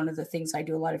 That's one of the things I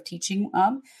do a lot of teaching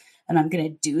of. And I'm going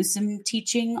to do some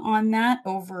teaching on that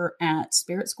over at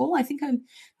Spirit School. I think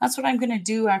that's what I'm going to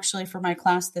do actually for my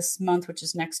class this month, which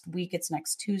is next week. It's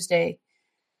next Tuesday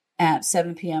at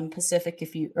 7 p.m. Pacific,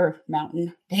 or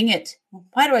Mountain. Dang it.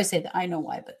 Why do I say that? I know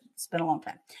why, but it's been a long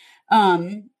time.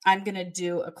 I'm going to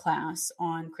do a class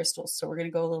on crystals. So we're going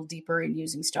to go a little deeper in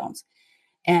using stones.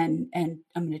 and I'm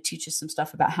going to teach you some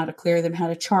stuff about how to clear them, how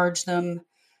to charge them,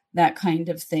 that kind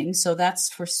of thing. So that's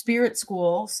for Spirit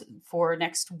School for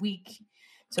next week.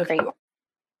 So Great. if you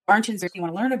aren't in Spirit, you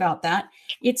want to learn about that,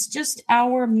 it's just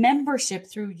our membership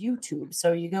through YouTube.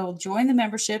 So you go join the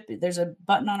membership. There's a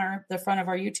button on the front of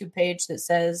our YouTube page that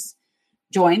says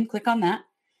join. Click on that.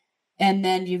 And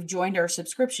then you've joined our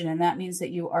subscription. And that means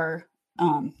that you are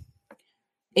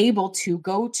able to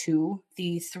go to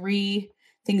the 3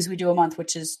 things we do a month,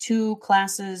 which is 2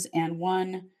 classes and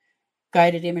 1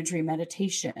 guided imagery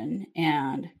meditation.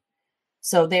 And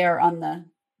so they are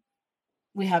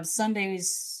we have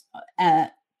Sundays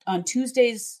on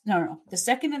Tuesdays. No, the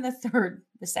second and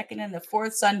the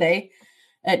fourth Sunday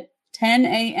at 10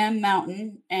 a.m.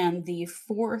 Mountain, and the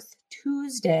 4th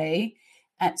Tuesday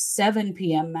at 7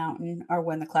 p.m. Mountain are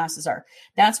when the classes are.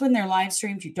 That's when they're live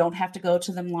streamed. You don't have to go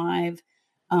to them live.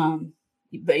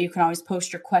 But you can always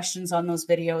post your questions on those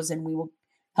videos and we will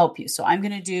help you. So I'm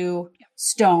going to do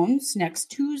stones next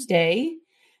Tuesday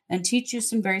and teach you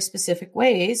some very specific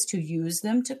ways to use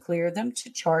them, to clear them, to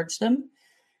charge them,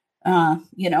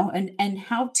 and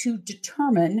how to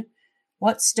determine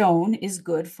what stone is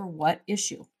good for what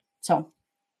issue. So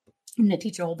I'm going to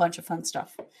teach you a whole bunch of fun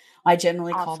stuff. I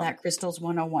generally call that Crystals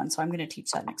 101. So I'm going to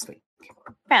teach that next week.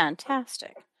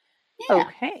 Fantastic. Yeah.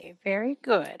 Okay, very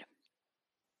good.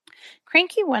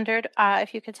 Cranky wondered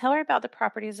if you could tell her about the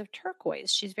properties of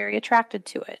turquoise. She's very attracted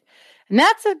to it. And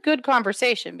that's a good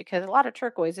conversation because a lot of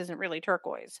turquoise isn't really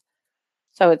turquoise.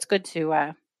 So it's good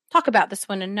to talk about this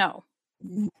one and know.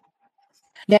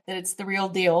 Yeah, it's the real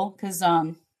deal because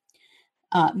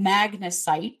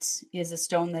magnesite is a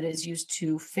stone that is used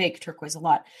to fake turquoise a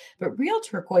lot. But real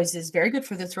turquoise is very good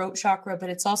for the throat chakra,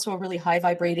 but it's also a really high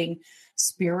vibrating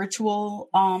spiritual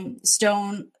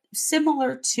stone,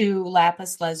 similar to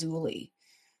lapis lazuli.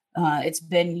 It's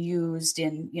been used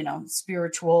in,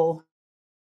 spiritual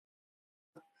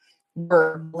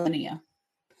millennia.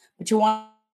 But you want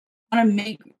to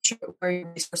make sure where you're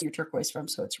sourcing your turquoise from,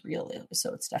 so it's real.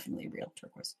 So it's definitely real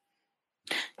turquoise.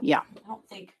 Yeah, I don't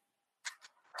think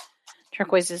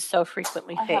turquoise is so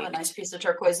frequently I have a nice piece of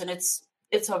turquoise, and it's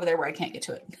over there where I can't get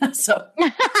to it. So,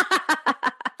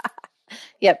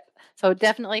 yep. So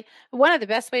definitely one of the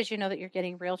best ways you know that you're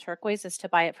getting real turquoise is to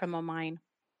buy it from a mine.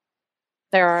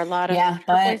 There are a lot of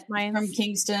turquoise mines from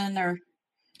Kingston or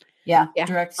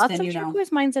direct. Lots of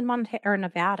turquoise mines in Montana or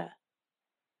Nevada.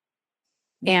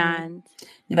 And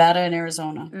Nevada and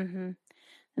Arizona. Mm-hmm.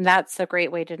 And that's a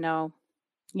great way to know.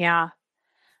 Yeah.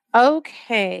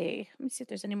 Okay. Let me see if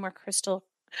there's any more crystal.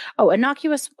 Oh,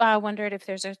 Innocuous wondered if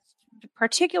there's a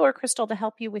particular crystal to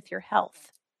help you with your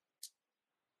health.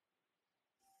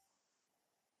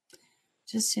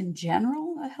 Just in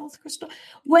general, a health crystal?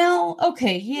 Well,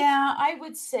 okay. Yeah, I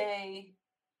would say,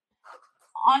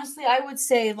 honestly,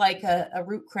 like a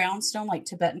root crown stone, like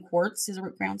Tibetan quartz is a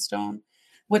root crown stone.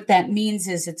 What that means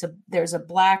is there's a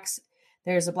black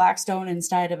stone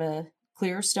inside of a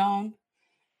clear stone.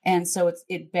 And so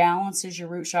it balances your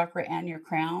root chakra and your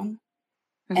crown.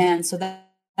 Mm-hmm. And so that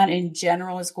in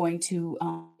general is going to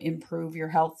improve your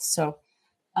health. So,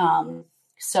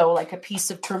 so like a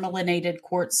piece of tourmalinated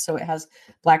quartz, so it has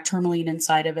black tourmaline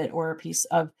inside of it, or a piece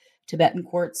of Tibetan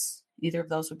quartz, either of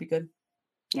those would be good.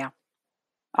 Yeah.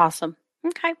 Awesome.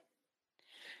 Okay.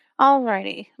 All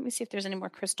righty. Let me see if there's any more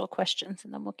crystal questions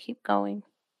and then we'll keep going.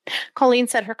 Colleen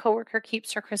said her coworker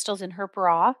keeps her crystals in her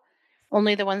bra,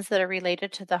 only the ones that are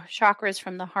related to the chakras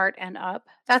from the heart and up.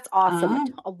 That's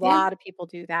awesome. A lot of people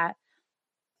do that.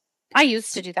 I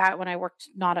used to do that when I worked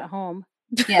not at home.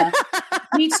 Yeah,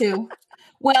 me too.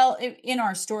 Well, in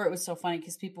our store, it was so funny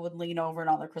because people would lean over and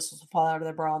all their crystals would fall out of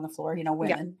their bra on the floor,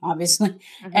 women, obviously.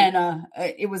 Mm-hmm. And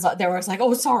they were like,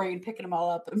 oh, sorry, and picking them all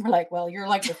up. And we're like, well, you're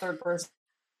like the third person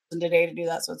today to do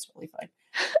that. So it's really fine.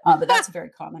 But that's very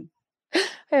common. I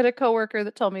had a coworker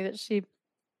that told me that she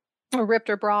ripped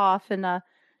her bra off and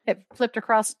it flipped a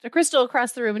crystal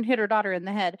across the room and hit her daughter in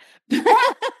the head. That's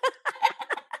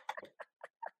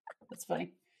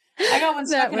funny. I got one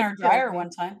stuck in our dryer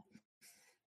one time.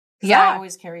 Yeah, I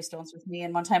always carry stones with me.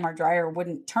 And one time our dryer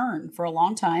wouldn't turn for a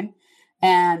long time.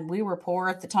 And we were poor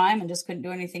at the time and just couldn't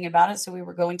do anything about it. So we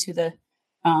were going to the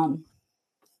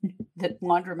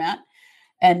laundromat.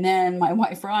 And then my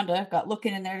wife, Rhonda, got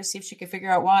looking in there to see if she could figure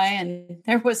out why. And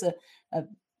there was a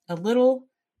little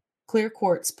clear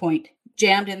quartz point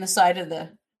jammed in the side of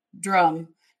the drum,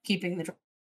 keeping the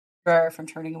dryer from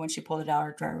turning. And when she pulled it out,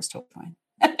 her dryer was totally fine.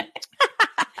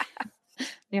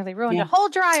 Nearly ruined a whole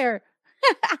dryer.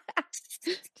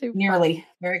 Nearly.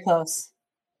 Very close.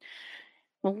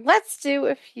 Well, let's do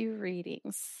a few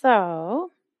readings.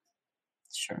 So,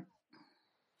 sure.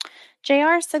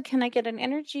 JR said, can I get an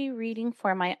energy reading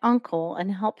for my uncle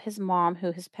and help his mom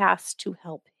who has passed to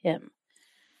help him?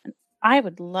 And I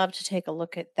would love to take a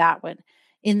look at that one.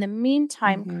 In the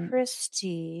meantime,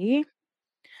 Christy,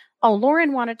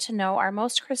 Lauren wanted to know, are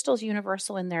most crystals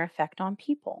universal in their effect on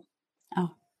people?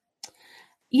 Oh,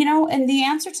 and the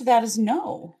answer to that is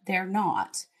no, they're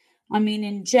not. I mean,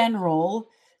 in general,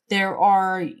 there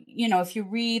are, if you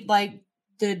read like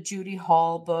the Judy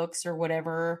Hall books or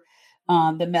whatever,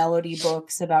 the Melody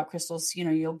books about crystals,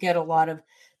 you'll get a lot of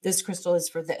this crystal is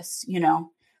for this,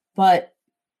 but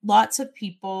lots of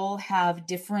people have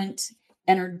different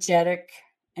energetic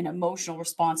and emotional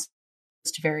responses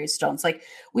to various stones. Like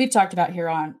we've talked about here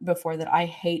on before that I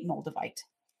hate moldavite.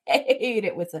 I hate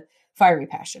it with a fiery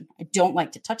passion. I don't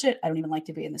like to touch it. I don't even like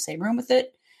to be in the same room with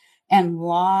it. And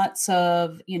lots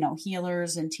of,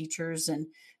 healers and teachers and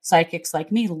psychics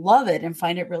like me love it and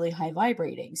find it really high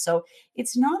vibrating. So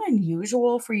it's not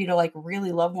unusual for you to like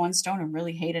really love one stone and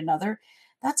really hate another.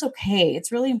 That's okay.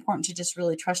 It's really important to just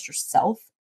really trust yourself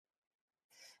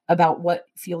about what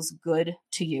feels good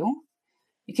to you,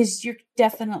 because you're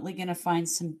definitely going to find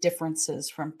some differences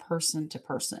from person to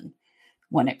person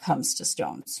when it comes to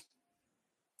stones.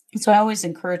 So I always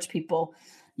encourage people,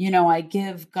 I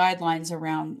give guidelines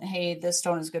around, hey, this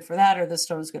stone is good for that, or this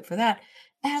stone is good for that,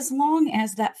 as long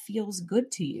as that feels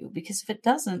good to you. Because if it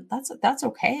doesn't, that's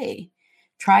okay.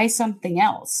 Try something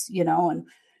else,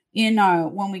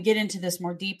 and when we get into this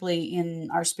more deeply in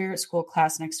our spirit school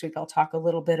class next week, I'll talk a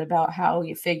little bit about how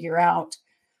you figure out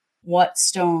what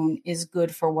stone is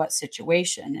good for what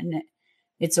situation. And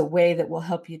it's a way that will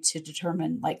help you to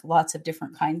determine like lots of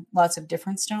different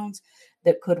stones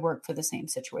that could work for the same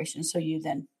situation. So you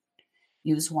then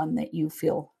use one that you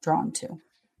feel drawn to.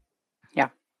 Yeah.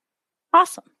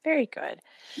 Awesome. Very good.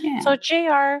 Yeah. So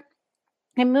JR,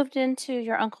 I moved into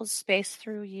your uncle's space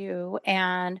through you,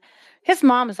 and his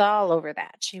mom is all over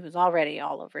that. She was already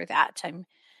all over that. I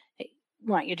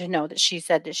want you to know that she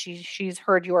said that she's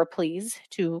heard your pleas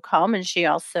to come, and she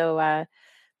also,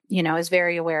 is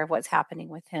very aware of what's happening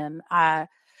with him.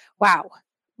 Wow,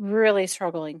 really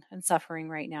struggling and suffering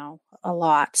right now a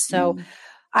lot. So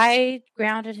I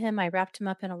grounded him. I wrapped him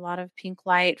up in a lot of pink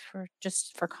light for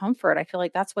comfort. I feel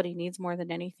like that's what he needs more than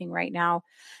anything right now.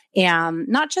 And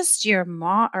not just your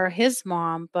mom or his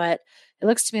mom, but it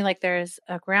looks to me like there's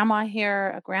a grandma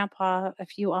here, a grandpa, a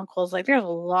few uncles. Like there's a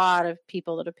lot of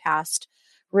people that have passed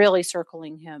really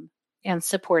circling him and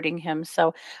supporting him.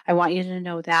 So I want you to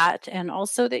know that. And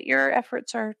also that your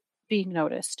efforts are being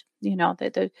noticed,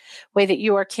 that the way that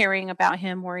you are caring about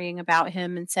him, worrying about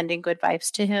him, and sending good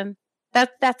vibes to him,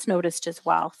 that's noticed as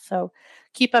well. So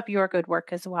keep up your good work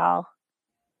as well.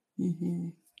 Mm-hmm.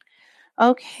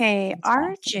 Okay. That's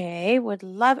RJ awesome. Would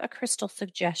love a crystal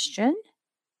suggestion.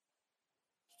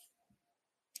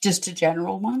 Just a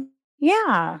general one?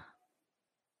 Yeah.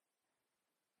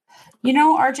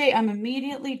 RJ, I'm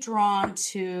immediately drawn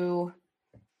to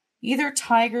either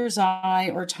tiger's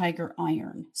eye or tiger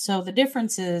iron. So the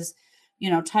difference is,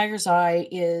 tiger's eye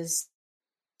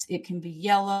it can be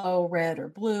yellow, red, or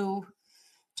blue.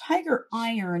 Tiger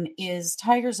iron is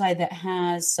tiger's eye that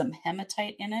has some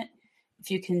hematite in it.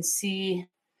 If you can see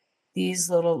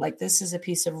these little, like this is a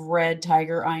piece of red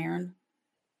tiger iron.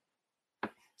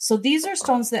 So these are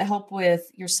stones that help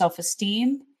with your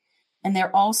self-esteem, and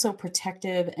they're also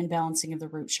protective and balancing of the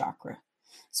root chakra.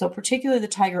 So particularly the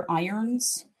tiger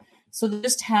irons. So they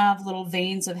just have little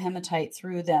veins of hematite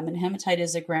through them, and hematite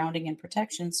is a grounding and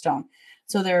protection stone.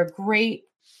 So they're a great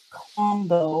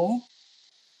combo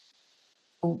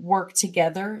work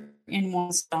together in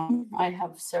one stone. I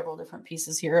have several different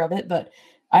pieces here of it, but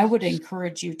I would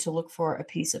encourage you to look for a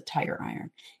piece of tiger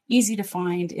iron. Easy to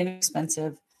find,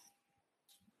 inexpensive,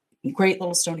 great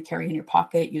little stone to carry in your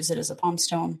pocket. Use it as a palm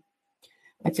stone.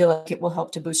 I feel like it will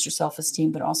help to boost your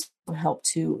self-esteem, but also help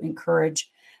to encourage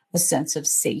a sense of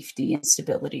safety and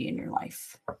stability in your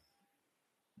life.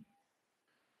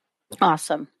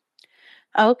 Awesome.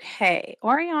 Okay.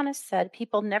 Oriana said,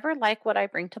 people never like what I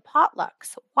bring to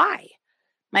potlucks. Why?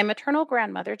 My maternal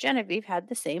grandmother, Genevieve, had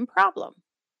the same problem.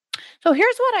 So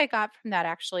here's what I got from that,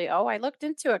 actually. I looked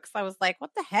into it because I was like,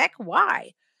 what the heck?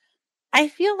 Why? I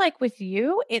feel like with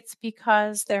you, it's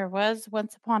because there was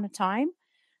once upon a time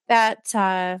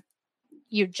that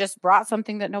you just brought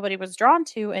something that nobody was drawn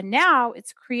to. And now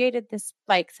it's created this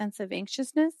like sense of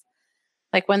anxiousness.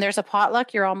 Like when there's a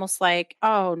potluck, you're almost like,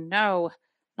 oh no,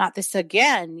 not this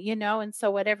again, And so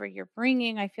whatever you're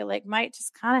bringing, I feel like might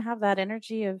just kind of have that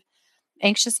energy of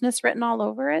anxiousness written all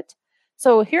over it.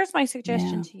 So here's my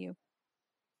suggestion to you.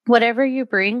 Whatever you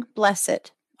bring, bless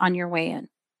it on your way in.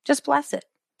 Just bless it.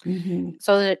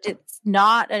 so that it's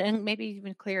not, and maybe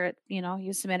even clear it,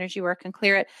 use some energy work and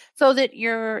clear it so that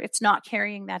it's not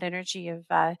carrying that energy of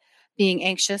being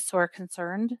anxious or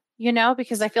concerned,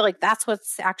 because I feel like that's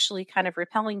what's actually kind of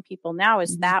repelling people now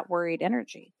is that worried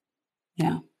energy.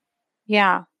 Yeah.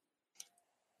 Yeah.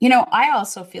 I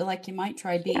also feel like you might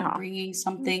try bringing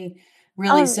something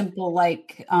really simple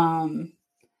like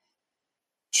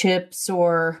chips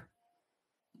or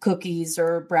cookies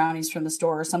or brownies from the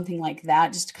store or something like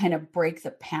that, just to kind of break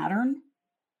the pattern.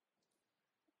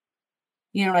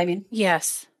 You know what I mean?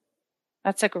 Yes.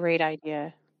 That's a great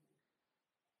idea.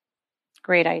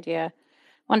 Great idea.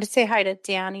 Wanted to say hi to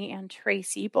Danny and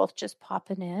Tracy, both just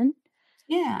popping in.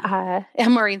 Yeah.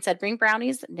 And Maureen said, bring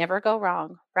brownies, never go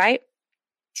wrong, right?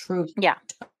 True. Yeah.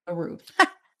 True.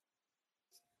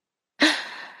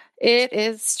 It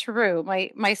is true.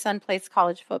 My son plays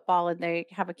college football and they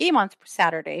have a game on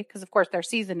Saturday because, of course, their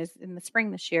season is in the spring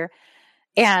this year.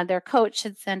 And their coach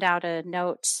had sent out a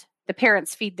note. The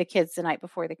parents feed the kids the night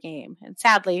before the game. And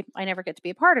sadly, I never get to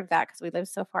be a part of that because we live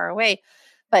so far away.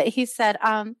 But he said,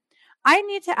 I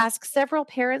need to ask several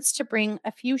parents to bring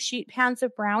a few sheet pans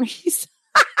of brownies.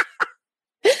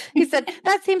 He said,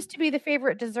 that seems to be the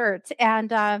favorite dessert.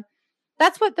 And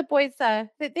that's what the boys,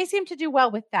 they seem to do well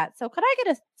with that. So could I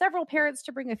get several parents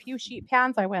to bring a few sheet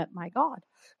pans? I went, my God.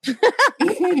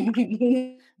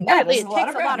 Apparently it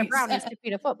takes a lot of brownies to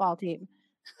feed a football team.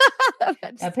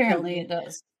 Apparently it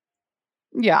does.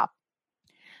 Yeah.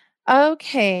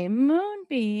 Okay.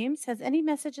 Moonbeam says, any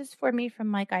messages for me from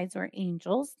my guides or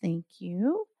angels? Thank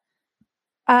you.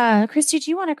 Christy,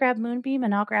 do you want to grab Moonbeam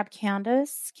and I'll grab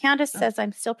Candace? Candace says,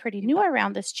 I'm still pretty new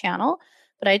around this channel,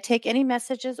 but I'd take any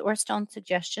messages or stone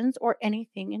suggestions or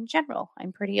anything in general.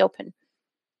 I'm pretty open.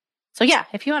 So yeah,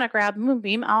 if you want to grab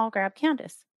Moonbeam, I'll grab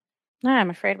Candace. I'm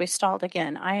afraid we stalled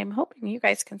again. I am hoping you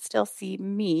guys can still see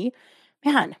me.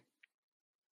 Man,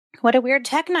 what a weird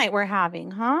tech night we're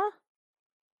having, huh?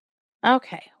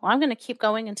 Okay, well, I'm going to keep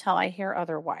going until I hear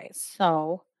otherwise.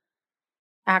 So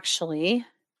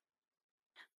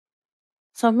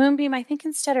Moonbeam, I think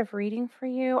instead of reading for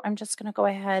you, I'm just going to go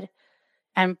ahead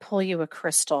and pull you a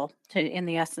crystal in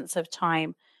the essence of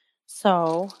time.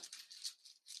 So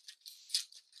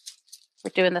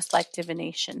we're doing this like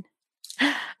divination.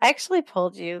 I actually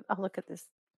pulled you. Oh, look at this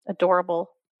adorable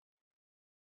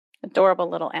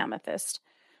little amethyst.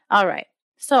 All right.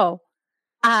 So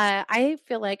I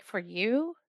feel like for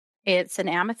you, it's an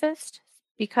amethyst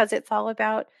because it's all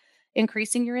about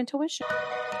increasing your intuition.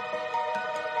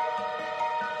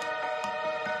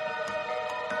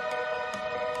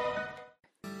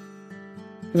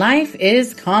 Life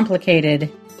is complicated.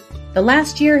 The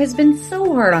last year has been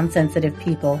so hard on sensitive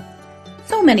people.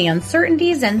 So many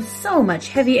uncertainties and so much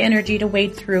heavy energy to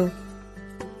wade through.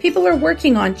 People are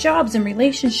working on jobs and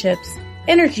relationships,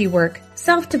 energy work,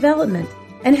 self-development,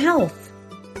 and health.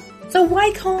 So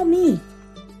why call me?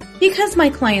 Because my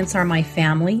clients are my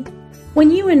family.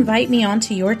 When you invite me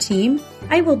onto your team,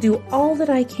 I will do all that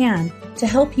I can to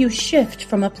help you shift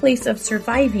from a place of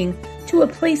surviving to a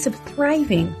place of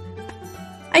thriving.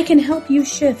 I can help you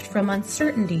shift from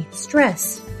uncertainty,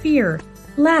 stress, fear,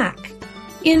 lack,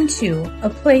 into a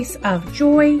place of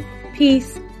joy,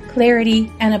 peace,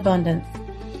 clarity, and abundance.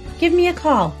 Give me a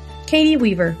call, Katie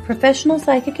Weaver, Professional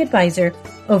Psychic Advisor,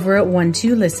 over at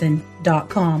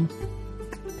 12listen.com.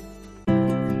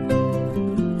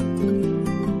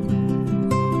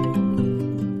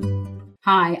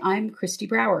 Hi, I'm Christy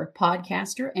Brower,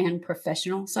 podcaster and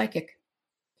professional psychic.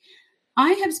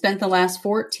 I have spent the last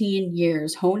 14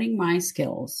 years honing my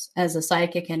skills as a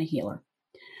psychic and a healer.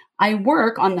 I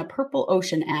work on the Purple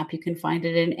Ocean app. You can find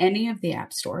it in any of the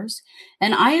app stores,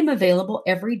 and I am available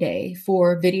every day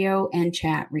for video and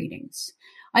chat readings.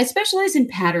 I specialize in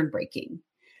pattern breaking,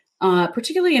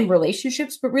 particularly in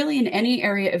relationships, but really in any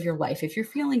area of your life. If you're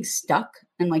feeling stuck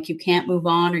and like you can't move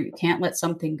on or you can't let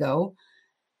something go,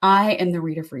 I am the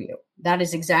reader for you. That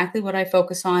is exactly what I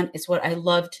focus on. It's what I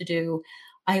love to do.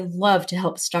 I love to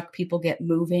help stuck people get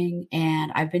moving,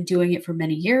 and I've been doing it for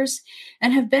many years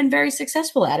and have been very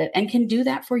successful at it and can do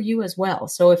that for you as well.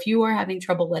 So if you are having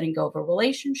trouble letting go of a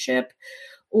relationship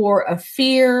or a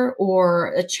fear or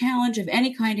a challenge of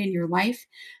any kind in your life,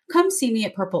 come see me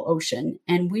at Purple Ocean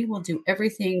and we will do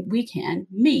everything we can,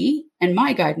 me and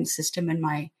my guidance system and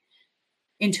my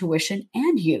intuition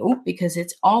and you, because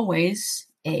it's always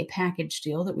a package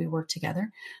deal that we work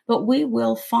together, but we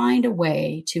will find a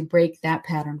way to break that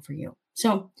pattern for you.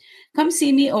 So come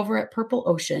see me over at Purple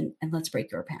Ocean and let's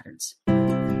break your patterns.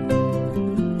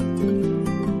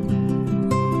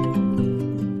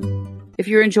 If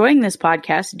you're enjoying this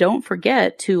podcast, don't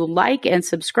forget to like and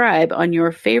subscribe on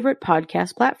your favorite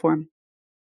podcast platform.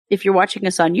 If you're watching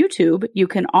us on YouTube, you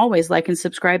can always like and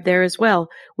subscribe there as well.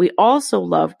 We also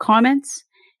love comments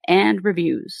and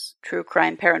reviews. True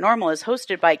Crime Paranormal is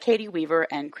hosted by Katie Weaver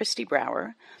and Christy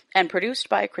Brower and produced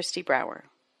by Christy Brower.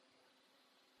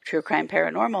 True Crime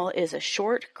Paranormal is a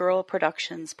Short Girl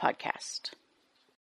Productions podcast.